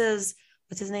 oh, this is,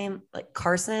 what's his name? Like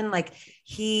Carson. Like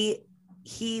he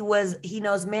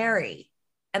knows Mary.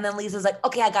 And then Lisa's like,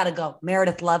 okay, I gotta go.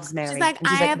 Meredith loves Mary. She's like,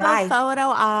 I have a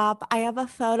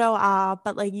photo op,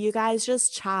 but like you guys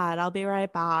just chat. I'll be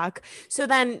right back. So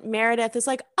then Meredith is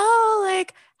like, oh,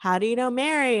 like, how do you know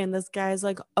Mary? And this guy's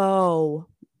like, oh,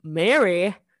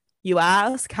 Mary, you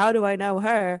ask? How do I know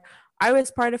her? I was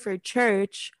part of her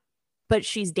church, but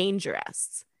she's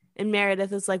dangerous. And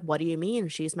Meredith is like, what do you mean?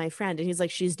 She's my friend. And he's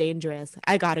like, she's dangerous.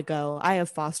 I gotta go. I have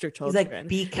foster children. He's like,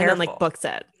 be careful. And then like books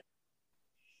it.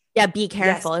 Yeah, be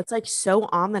careful. Yes. It's like so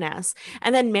ominous.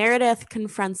 And then Meredith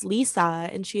confronts Lisa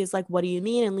and she is like, what do you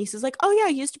mean? And Lisa's like, oh yeah, I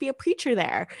used to be a preacher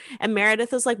there. And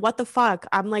Meredith is like, what the fuck?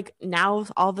 I'm like, now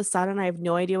all of a sudden I have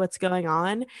no idea what's going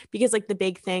on, because like the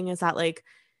big thing is that like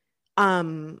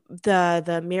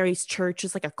the Mary's church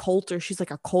is like a cult, or she's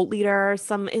like a cult leader or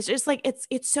some. It's just like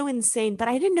it's so insane. But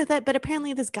I didn't know that. But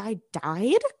apparently this guy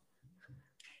died.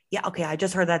 Yeah, okay. I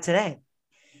just heard that today.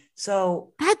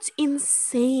 So that's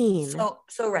insane.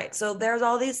 So right. So there's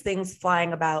all these things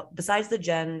flying about. Besides the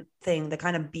Jen thing, the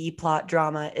kind of B plot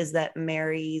drama is that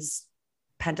Mary's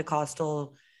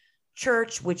Pentecostal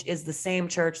church, which is the same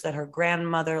church that her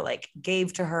grandmother like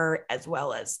gave to her, as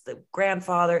well as the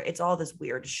grandfather. It's all this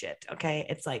weird shit. Okay.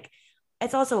 It's like,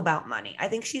 it's also about money. I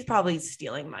think she's probably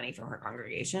stealing money from her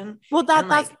congregation. Well,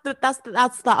 that's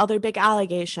the other big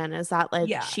allegation, is that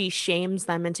like she shames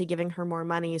them into giving her more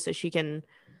money so she can.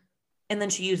 And then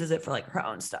she uses it for like her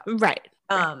own stuff. Right.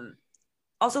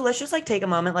 Also, let's just like take a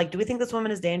moment. Like, do we think this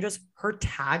woman is dangerous? Her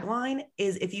tagline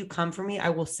is, if you come for me, I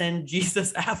will send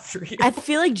Jesus after you. I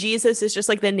feel like Jesus is just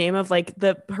like the name of like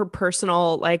her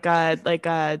personal like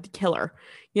killer.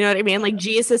 You know what I mean? Like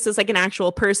Jesus is like an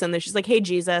actual person that she's like, hey,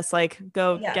 Jesus, like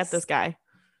go get this guy.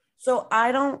 So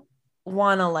I don't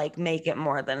want to like make it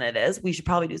more than it is. We should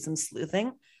probably do some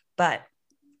sleuthing. But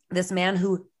this man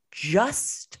who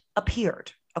just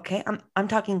appeared, okay, I'm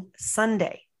talking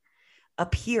Sunday,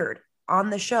 appeared on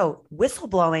the show,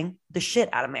 whistleblowing the shit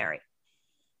out of Mary.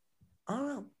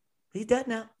 Oh, he's dead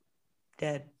now.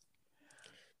 Dead.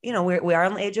 we are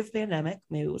in the age of pandemic.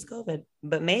 Maybe it was COVID,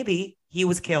 but maybe he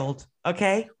was killed.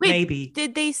 Okay, Wait, maybe.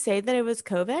 did they say that it was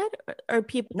COVID or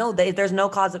people? No, there's no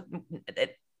cause of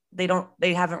it,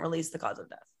 they haven't released the cause of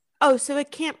death. Oh, so it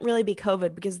can't really be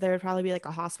COVID because there would probably be like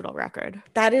a hospital record.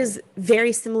 That is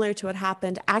very similar to what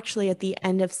happened actually at the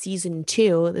end of season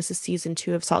 2. This is season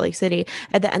 2 of Salt Lake City.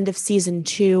 At the end of season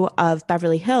 2 of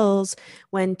Beverly Hills,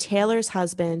 when Taylor's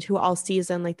husband, who all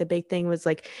season, like the big thing was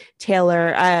like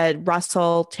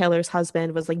Russell, Taylor's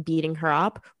husband, was like beating her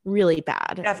up really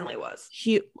bad. Definitely was.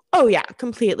 Oh yeah,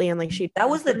 completely. And like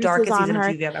that was the darkest season of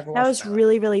TV I've ever watched. That was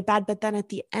really, really bad. But then at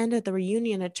the end of the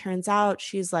reunion, it turns out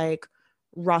she's like,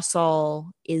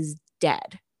 Russell is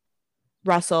dead.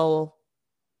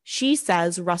 She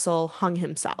says Russell hung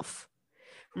himself,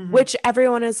 which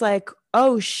everyone is like,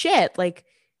 oh shit, like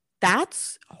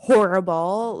that's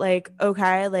horrible. Like,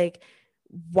 okay, like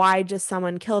why does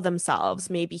someone kill themselves?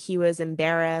 Maybe he was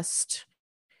embarrassed.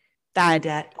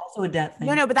 That also a death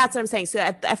thing. No, but that's what I'm saying. So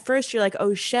at first you're like,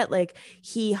 oh shit, like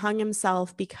he hung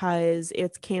himself because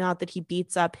it came out that he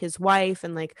beats up his wife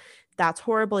and like that's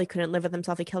horrible. He couldn't live with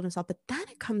himself. He killed himself. But then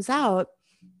it comes out,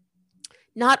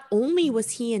 not only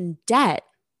was he in debt,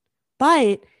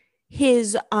 but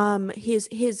his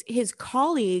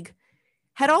colleague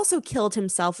had also killed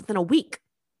himself within a week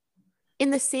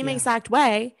in the same exact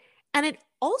way. And it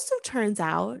also turns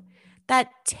out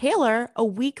that Taylor, a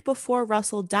week before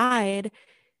Russell died,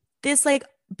 this like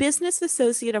business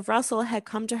associate of Russell had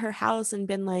come to her house and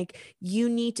been like, you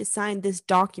need to sign this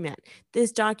document.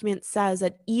 This document says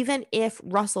that even if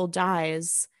Russell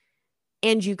dies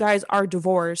and you guys are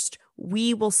divorced,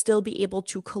 we will still be able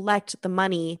to collect the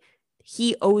money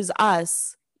he owes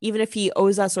us, even if he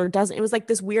owes us or doesn't. It was like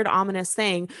this weird ominous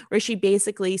thing where she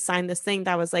basically signed this thing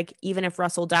that was like, even if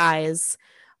Russell dies,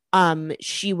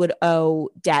 she would owe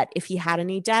debt if he had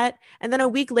any debt. And then a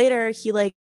week later, he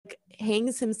like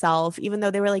hangs himself, even though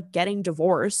they were like getting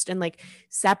divorced and like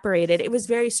separated. It was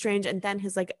very strange. And then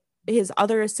his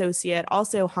other associate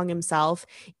also hung himself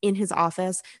in his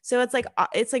office. So it's like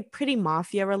pretty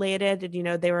mafia related.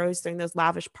 And, they were always throwing those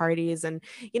lavish parties and,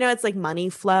 it's like money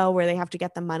flow where they have to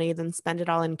get the money, then spend it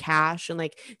all in cash. And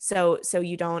like, so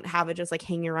you don't have it just like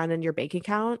hanging around in your bank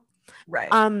account. Right.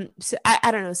 So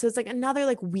I don't know. So it's like another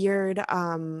like weird,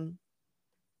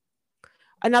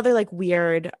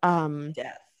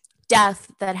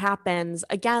 death that happens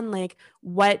again. Like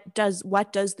what does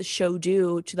the show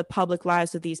do to the public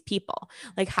lives of these people?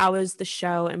 Like how is the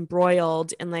show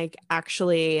embroiled in like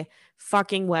actually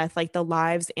fucking with like the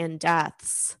lives and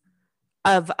deaths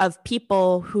of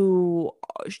people who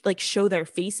like show their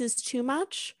faces too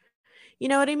much? You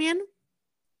know what I mean?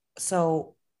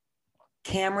 So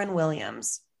Cameron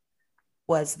Williams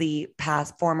was the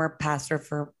former pastor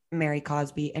for Mary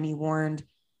Cosby, and he warned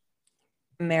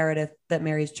Meredith that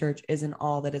Mary's church isn't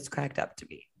all that it's cracked up to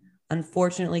be.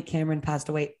 Unfortunately, Cameron passed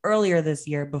away earlier this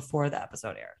year before the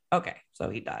episode aired. Okay,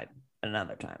 so he died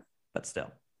another time, but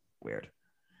still weird.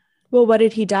 Well, what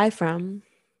did he die from?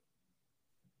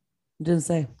 Didn't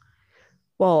say.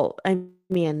 Well, I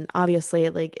mean,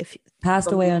 obviously, like if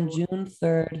passed away on June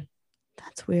 3rd.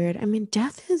 That's weird. I mean,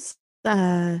 death is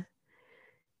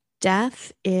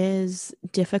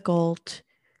difficult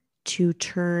to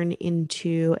turn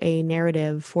into a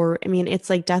narrative for. I mean, it's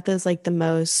like death is like the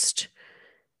most,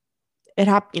 it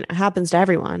happens to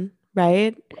everyone,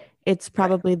 right? It's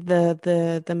probably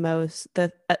the most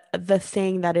the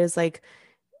thing that is like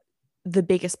the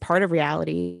biggest part of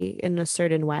reality in a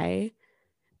certain way,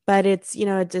 but it's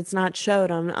it's not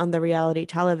showed on the reality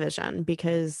television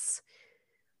because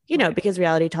because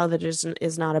reality television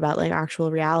is not about like actual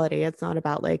reality. It's not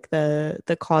about like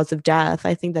the cause of death.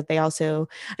 I think that they also,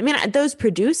 I mean, those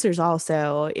producers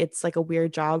also, it's like a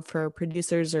weird job for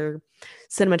producers or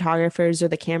cinematographers or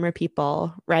the camera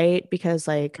people, right? Because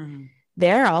like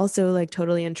they're also like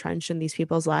totally entrenched in these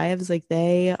people's lives. Like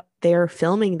they're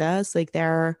filming this, like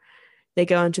they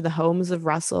go into the homes of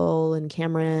Russell and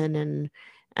Cameron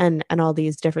and all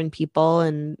these different people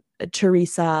and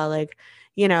Teresa, like,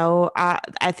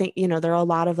 I think, there are a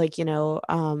lot of like,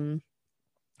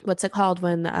 what's it called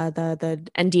when the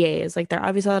NDAs, like there are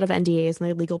obviously a lot of NDAs and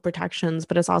like legal protections,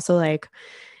 but it's also like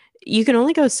you can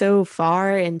only go so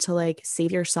far into like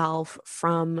save yourself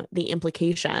from the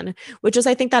implication, which is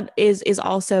I think that is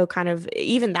also kind of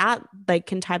even that like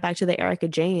can tie back to the Erika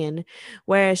Jayne,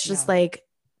 where it's just like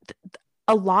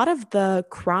a lot of the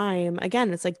crime,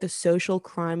 again, it's like the social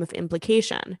crime of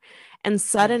implication. And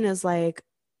Sutton is like,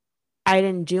 I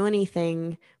didn't do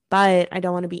anything, but I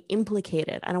don't want to be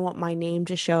implicated. I don't want my name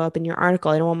to show up in your article.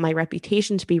 I don't want my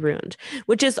reputation to be ruined,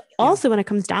 which is also when it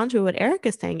comes down to what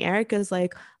Erika's saying. Erika's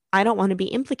like, I don't want to be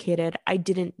implicated. I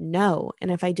didn't know. And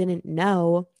if I didn't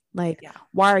know, like, Yeah.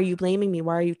 why are you blaming me?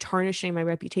 Why are you tarnishing my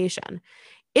reputation?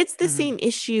 It's the Mm-hmm. same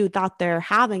issue that they're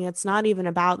having. It's not even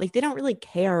about, like, they don't really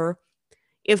care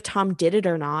if Tom did it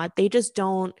or not. They just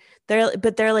don't,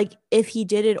 they're like, if he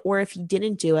did it or if he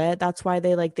didn't do it, that's why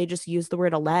they just use the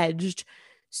word alleged,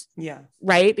 Yeah.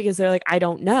 right? Because they're like, I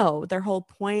don't know. Their whole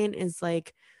point is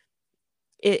like,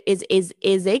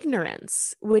 is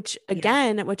ignorance, which Yeah.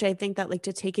 again, which I think that, like,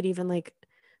 to take it even like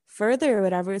further or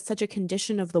whatever, is such a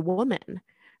condition of the woman,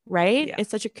 right? Yeah. It's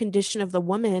such a condition of the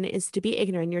woman is to be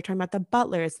ignorant. You're talking about the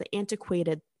butlers, the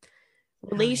antiquated Oh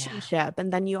yeah. relationship,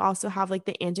 and then you also have like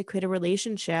the antiquated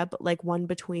relationship, like one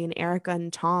between Erica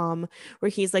and Tom, where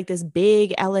he's like this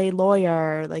big LA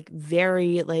lawyer, like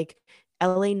very like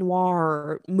LA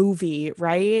noir movie,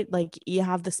 right? Like you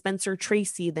have the Spencer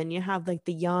Tracy, then you have like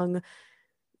the young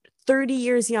 30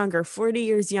 years younger, 40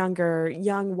 years younger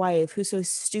young wife who's so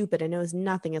stupid and knows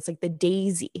nothing. It's like the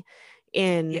Daisy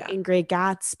Yeah. in Great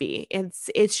Gatsby.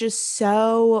 It's just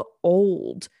so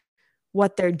old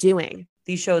what they're doing.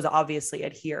 These shows obviously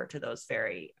adhere to those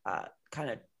very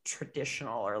kind of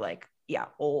traditional or like, yeah,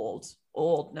 old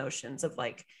notions of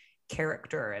like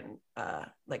character and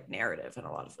like narrative in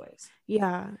a lot of ways.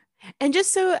 Yeah. And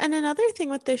just so, and another thing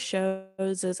with this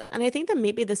shows is, and I think that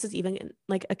maybe this is even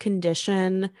like a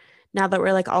condition now that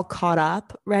we're like all caught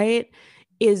up, right?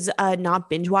 Is not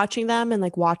binge watching them and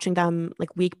like watching them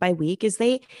like week by week, is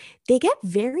they get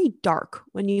very dark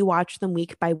when you watch them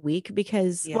week by week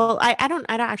because, Yeah. well, I don't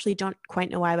actually don't quite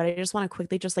know why, but I just want to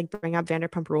quickly just like bring up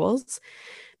Vanderpump Rules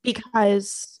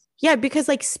because, yeah, because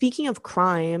like speaking of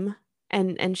crime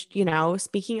and you know,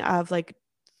 speaking of like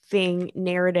thing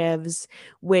narratives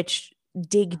which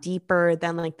dig deeper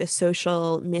than like the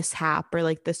social mishap or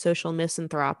like the social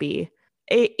misanthropy,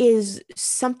 it is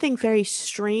something very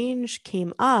strange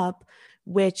came up,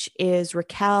 which is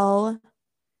Raquel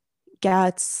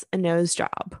gets a nose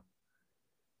job,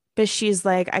 but she's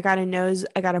like, I got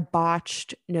a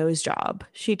botched nose job,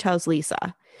 she tells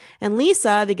Lisa. And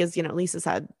Lisa, because you know Lisa's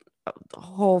had a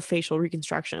whole facial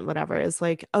reconstruction, whatever, is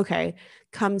like, okay,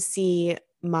 come see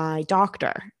my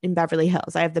doctor in Beverly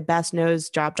Hills, I have the best nose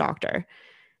job doctor.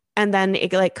 And then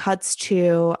it like cuts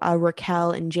to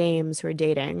Raquel and James who are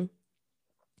dating.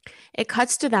 It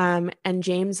cuts to them and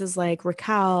James is like,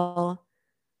 Raquel,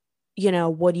 you know,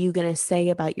 what are you going to say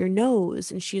about your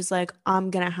nose? And she's like, I'm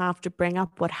going to have to bring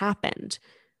up what happened.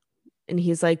 And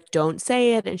he's like, don't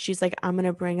say it. And she's like, I'm going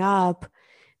to bring up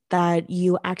that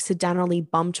you accidentally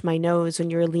bumped my nose when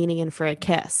you were leaning in for a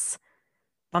kiss.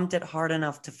 Bumped it hard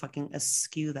enough to fucking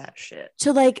eschew that shit.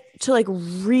 To like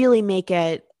really make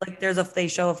it Like they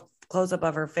show a close up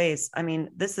of her face. I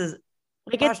mean, this is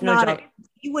like it's gosh, nose not job.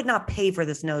 You would not pay for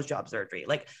this nose job surgery.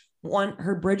 Like one,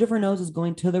 her bridge of her nose is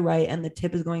going to the right and the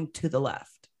tip is going to the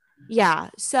left. yeah.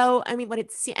 So I mean what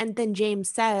it's and then James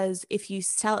says if you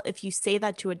say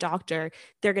that to a doctor,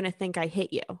 they're gonna think I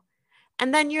hit you.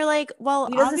 And then you're like, well,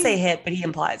 He doesn't say obviously, hit, but he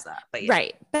implies that. But yeah.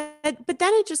 right. But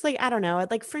then it just like, I don't know,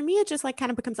 like for me, it just like kind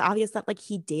of becomes obvious that like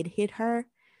he did hit her.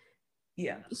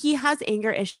 Yeah. He has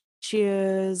anger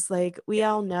issues. Like we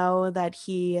Yeah. all know that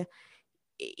you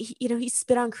know, he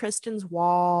spit on Kristen's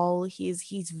wall. He's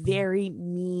very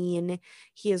mean.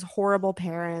 He has horrible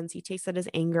parents. He takes that as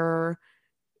anger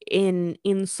in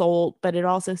insult, but it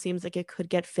also seems like it could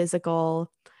get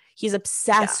physical. He's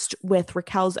obsessed with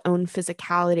Raquel's own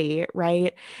physicality,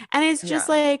 right? And it's just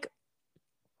Yeah. like,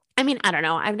 I mean, I don't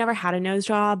know. I've never had a nose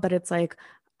job, but it's like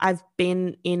I've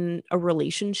been in a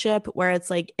relationship where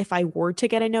it's like if I were to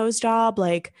get a nose job,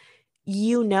 like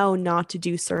you know not to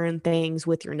do certain things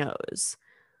with your nose.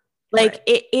 Like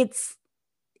Right. it's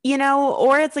you know,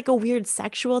 or it's like a weird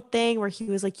sexual thing where he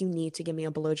was like, you need to give me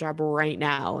a blowjob right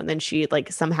now. And then she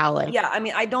like somehow Yeah. I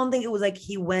mean, I don't think it was like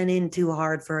he went in too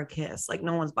hard for a kiss. Like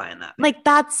no one's buying that. like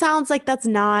that sounds like that's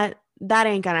not that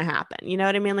ain't gonna happen. You know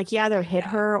what I mean? Like he either hit Yeah.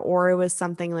 her or it was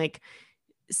something like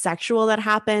sexual that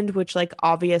happened, which like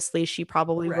obviously she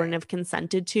probably wouldn't Right. have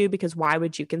consented to because why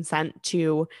would you consent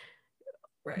to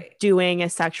Right. doing a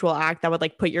sexual act that would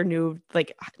like put your new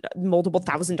like multiple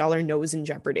 $1,000 nose in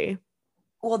jeopardy?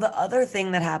 Well, the other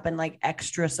thing that happened like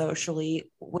extra socially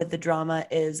with the drama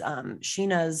is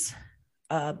Sheena's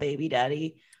baby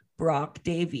daddy, Brock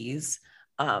Davies,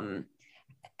 um,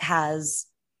 has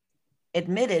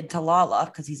admitted to Lala,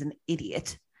 because he's an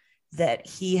idiot, that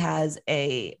he has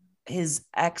his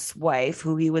ex-wife,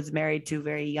 who he was married to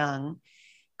very young,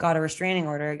 got a restraining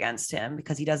order against him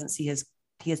because he doesn't see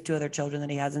he has two other children that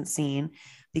he hasn't seen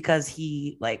because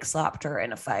he like slapped her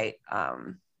in a fight,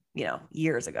 you know,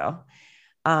 years ago.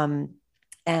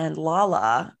 And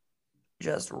Lala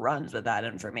just runs with that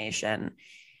information.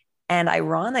 And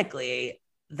ironically,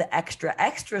 the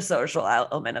extra social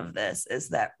element of this is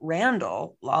that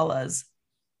Randall, Lala's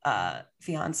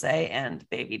fiance and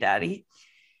baby daddy,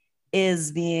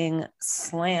 is being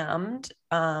slammed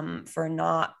for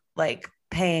not like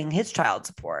paying his child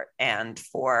support and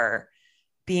for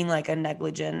being like a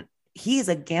negligent. He's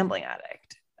a gambling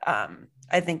addict.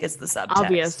 I think is the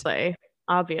subtext.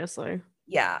 Obviously.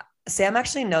 Yeah, Sam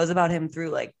actually knows about him through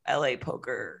like LA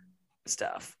poker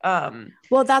stuff.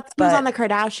 Well, that's who's on But the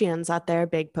Kardashians at their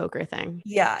big poker thing.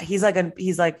 yeah, he's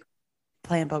like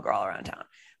playing poker all around town.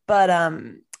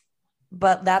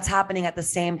 But that's happening at the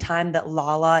same time that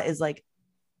Lala is like,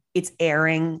 it's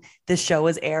airing. The show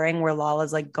is airing where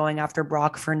Lala's like going after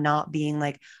Brock for not being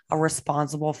like a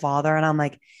responsible father. And I'm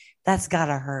like, that's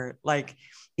gotta hurt. Like,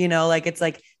 you know, like it's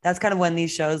like that's kind of when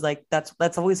these shows like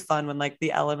that's always fun when like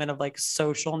the element of like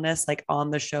socialness like on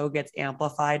the show gets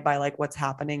amplified by like what's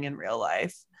happening in real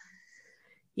life.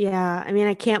 Yeah, I mean,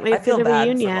 I can't I wait for feel the bad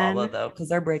for Lala reunion. though, because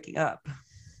they're breaking up.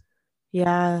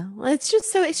 Yeah. Well, it's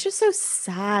just so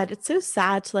sad. It's so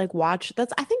sad to like watch.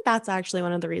 I think that's actually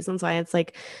one of the reasons why it's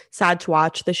like sad to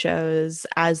watch the shows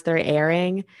as they're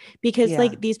airing because Yeah.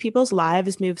 like these people's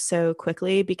lives move so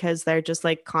quickly because they're just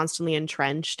like constantly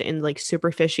entrenched in like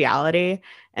superficiality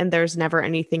and there's never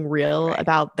anything real Right.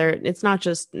 about their it's not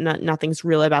just nothing's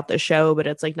real about the show, but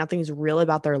it's like nothing's real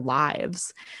about their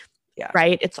lives, Yeah.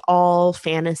 right? It's all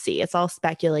fantasy, it's all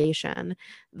speculation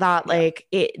that Yeah. like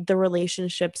the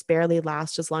relationships barely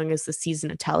last as long as the season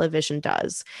of television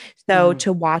does. So Mhm.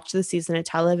 to watch the season of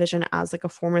television as like a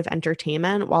form of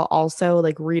entertainment while also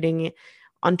like reading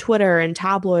on Twitter and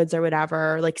tabloids or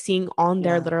whatever, like seeing on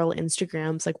their Yeah. literal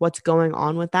Instagrams like what's going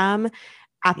on with them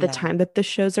at the Yeah. time that the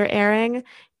shows are airing,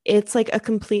 it's like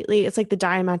it's like the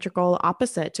diametrical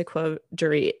opposite, to quote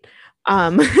Dorit.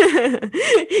 um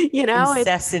it's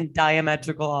Incessant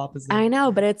diametrical opposite. I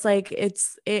know, but it's like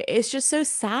it's just so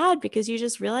sad because you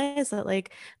just realize that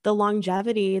like the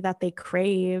longevity that they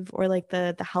crave or like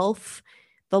the health,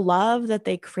 the love that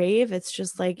they crave, it's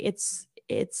just like it's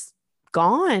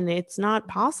gone. It's not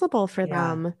possible for Yeah.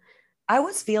 them. I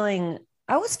was feeling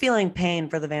I was feeling pain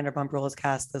for the Vanderpump Rules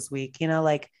cast this week. You know,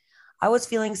 like I was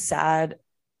feeling sad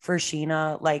for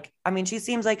Sheena. Like, I mean, she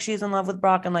seems like she's in love with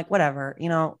Brock and like whatever, you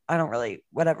know, I don't really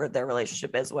whatever their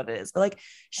relationship is, what it is. But like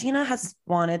Sheena has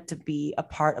wanted to be a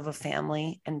part of a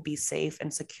family and be safe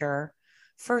and secure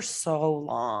for so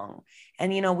long.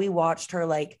 And you know, we watched her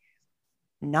like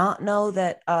not know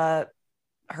that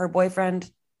her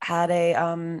boyfriend had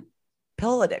a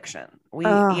pill addiction. We,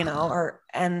 you know, Oh, or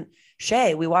and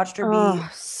Shay, oh,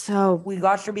 so we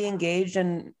watched her be engaged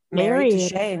and married to married.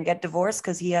 Shay and get divorced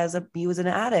because he was an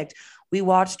addict. We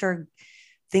watched her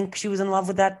think she was in love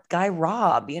with that guy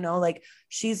Rob, you know, like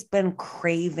she's been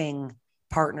craving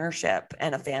partnership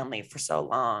and a family for so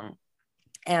long.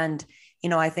 And, you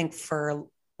know, I think for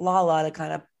Lala to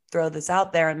kind of throw this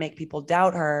out there and make people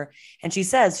doubt her. And she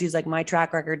says, she's like, my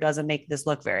track record doesn't make this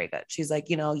look very good. She's like,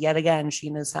 you know, yet again,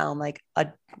 Sheena sound like a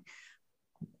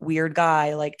weird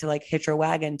guy, like to like hitch her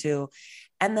wagon to.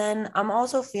 And then I'm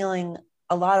also feeling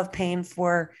a lot of pain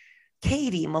for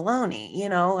Katie Maloney.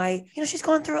 She's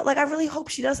going through it. Like, I really hope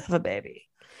she does have a baby.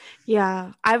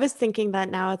 Yeah, I was thinking that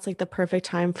now it's like the perfect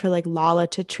time for like Lala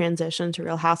to transition to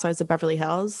Real Housewives of Beverly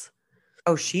Hills.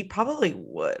 Oh, she probably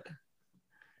would.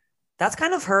 That's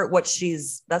kind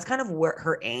of where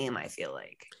her aim, I feel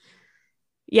like.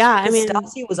 Yeah, I Because mean,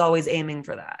 Stassi was always aiming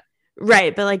for that.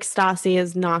 right, but like Stassi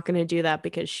is not going to do that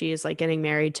because she's like getting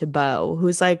married to Bo,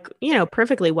 who's like,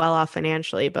 perfectly well off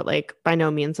financially, but like by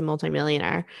no means a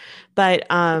multimillionaire. But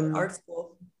Art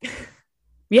school.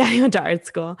 yeah, he went to art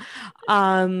school.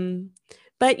 Um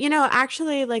but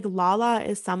actually like Lala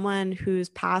is someone whose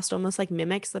past almost like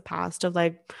mimics the past of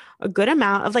like a good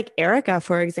amount of like Erica,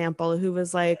 for example, who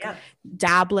was like Yeah.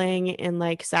 dabbling in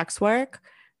like sex work,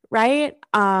 right?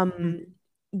 Mhm.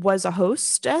 Was a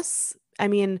hostess. I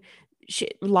mean,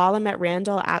 Lala met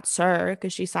Randall at SUR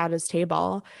because she sat at his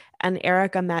table, and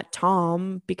Erica met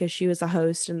Tom because she was a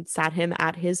host and sat him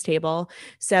at his table.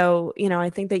 So, I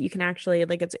think that you can actually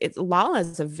like it's Lala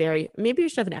is a very maybe we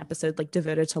should have an episode like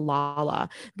devoted to Lala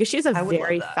because she's a I would love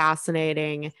very that.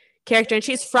 fascinating character and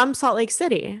she's from Salt Lake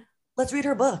City. Let's read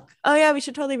her book. Oh yeah, we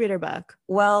should totally read her book.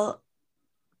 Well,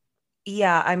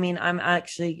 yeah, I mean,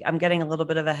 I'm getting a little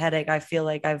bit of a headache.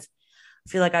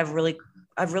 I've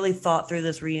really thought through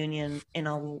this reunion and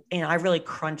I really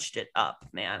crunched it up,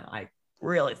 man. I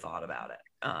really thought about it.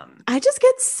 I just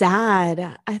get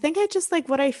sad. I think I just like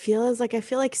what I feel is like I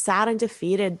feel like sad and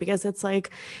defeated because it's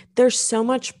like there's so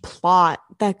much plot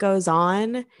that goes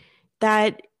on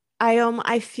that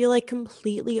I feel like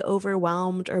completely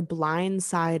overwhelmed or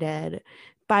blindsided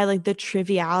by like the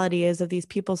trivialities of these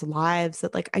people's lives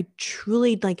that like I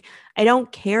truly like I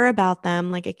don't care about them.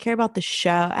 Like I care about the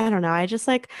show. I don't know. I just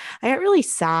like I get really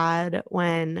sad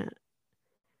when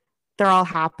they're all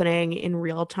happening in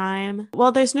real time.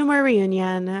 Well, there's no more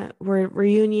reunion. We're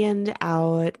reunioned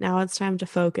out. Now it's time to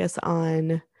focus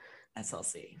on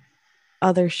SLC.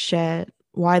 Other shit.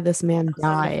 Why this man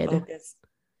died. It's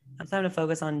time to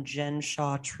focus on Jen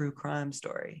Shah true crime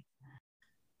story.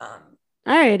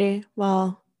 Alrighty.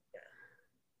 Well,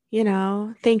 you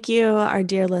know, thank you, our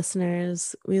dear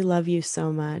listeners. We love you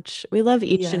so much. We love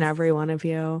each and every one of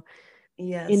you.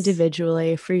 Yes.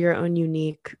 Individually for your own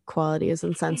unique qualities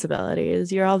and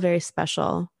sensibilities. You're all very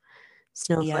special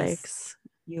snowflakes. Yes,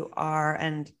 you are.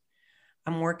 And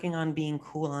I'm working on being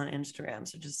cool on Instagram.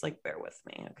 So just like bear with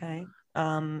me. Okay.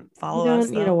 Follow us.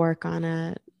 You don't need to work on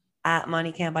it. At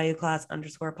Money Can't Buy You Class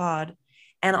 _pod.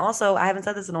 And also, I haven't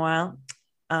said this in a while.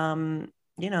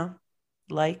 You know,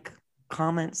 like,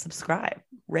 comment, subscribe,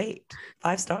 rate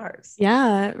 5 stars.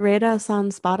 Yeah, rate us on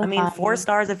Spotify. I mean, 4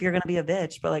 stars if you're gonna be a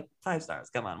bitch, but like 5 stars.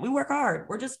 Come on, we work hard.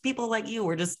 We're just people like you.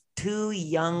 We're just 2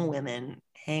 young women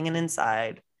hanging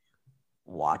inside,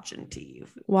 watching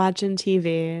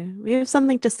TV. We have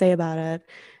something to say about it.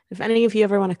 If any of you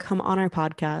ever want to come on our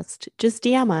podcast, just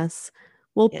DM us.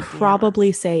 We'll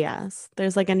probably say yes.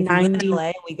 There's like a 90. In LA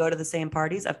and we go to the same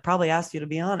parties. I've probably asked you to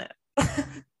be on it.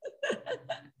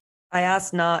 I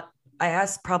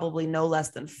asked probably no less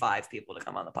than 5 people to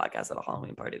come on the podcast at a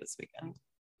Halloween party this weekend.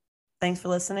 Thanks for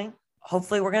listening.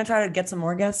 Hopefully we're going to try to get some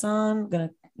more guests on. Going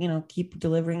to, you know, keep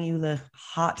delivering you the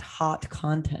hot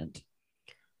content.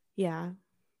 Yeah.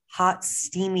 Hot,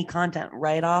 steamy content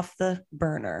right off the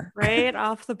burner. Right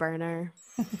off the burner.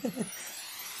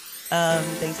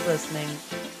 Thanks for listening.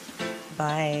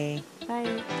 Bye.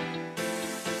 Bye.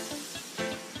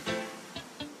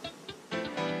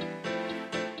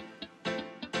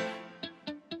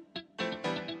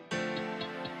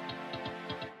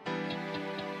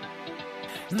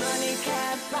 Money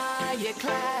can't buy your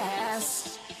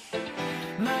class.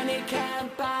 Money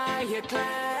can't buy your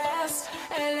class.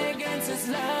 Elegance is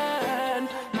learned,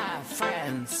 my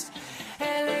friends.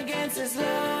 Elegance is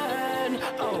learned.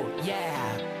 Oh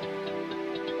yeah.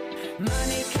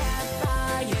 Money can't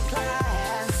buy your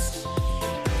class.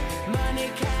 Money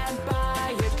can't buy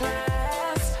your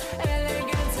class.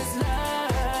 Elegance is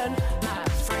learned, my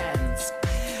friends.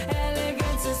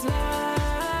 Elegance is learned.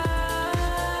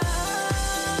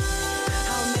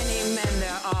 How many men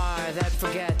there are that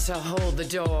forget to hold the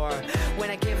door when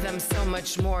I give them so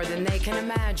much more than they can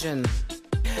imagine?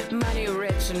 Money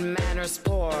rich and manners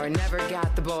poor, never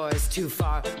got the boys too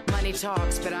far. Money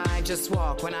talks, but I just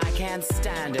walk when I can't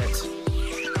stand it.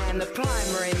 And the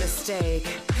primary mistake,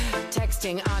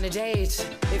 texting on a date.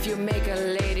 If you make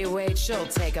a lady wait, she'll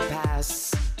take a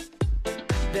pass.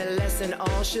 The lesson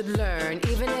all should learn,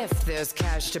 even if there's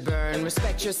cash to burn.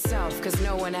 Respect yourself, cause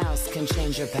no one else can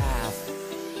change your path.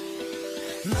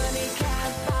 Money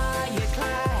can't buy your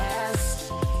class.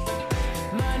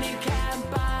 Money can't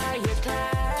buy your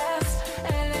class.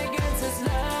 Elegance is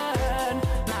learned,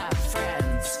 my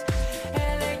friends.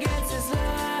 Elegance is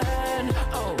learned,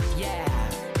 oh yeah.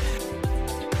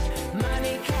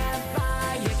 Money can't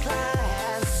buy your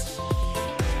class.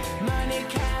 Money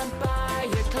can't buy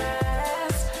your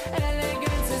class.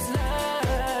 Elegance is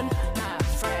learned, my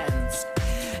friends.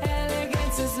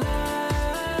 Elegance is learned.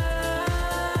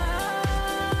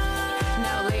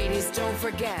 Now ladies, don't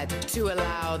forget to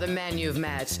allow the men you've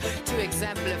met to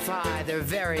exemplify their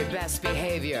very best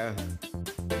behavior.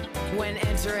 When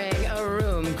entering a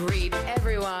room, greet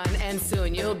everyone, and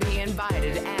soon you'll be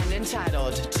invited and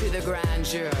entitled to the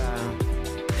grandeur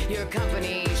your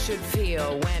company should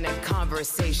feel when a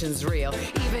conversation's real,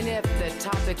 even if the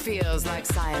topic feels like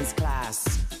science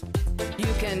class.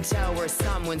 You can tell where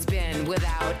someone's been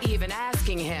without even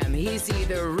asking him. He's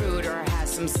either rude or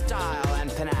has some style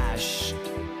and panache.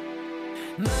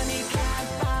 Money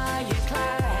can't buy your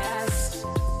class.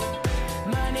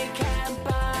 Money can't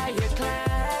buy your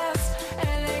class.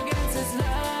 Elegance is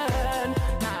learned,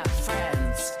 my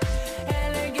friends.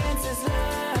 Elegance is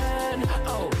learned,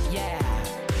 oh yeah.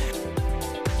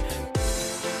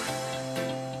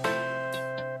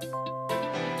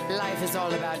 Life is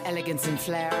all about elegance and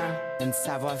flair and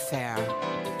savoir-faire.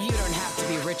 You don't have to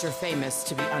be rich or famous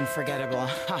to be unforgettable.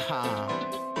 Haha.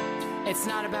 It's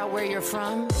not about where you're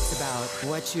from, it's about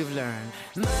what you've learned.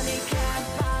 Money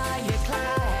can't buy your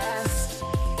class.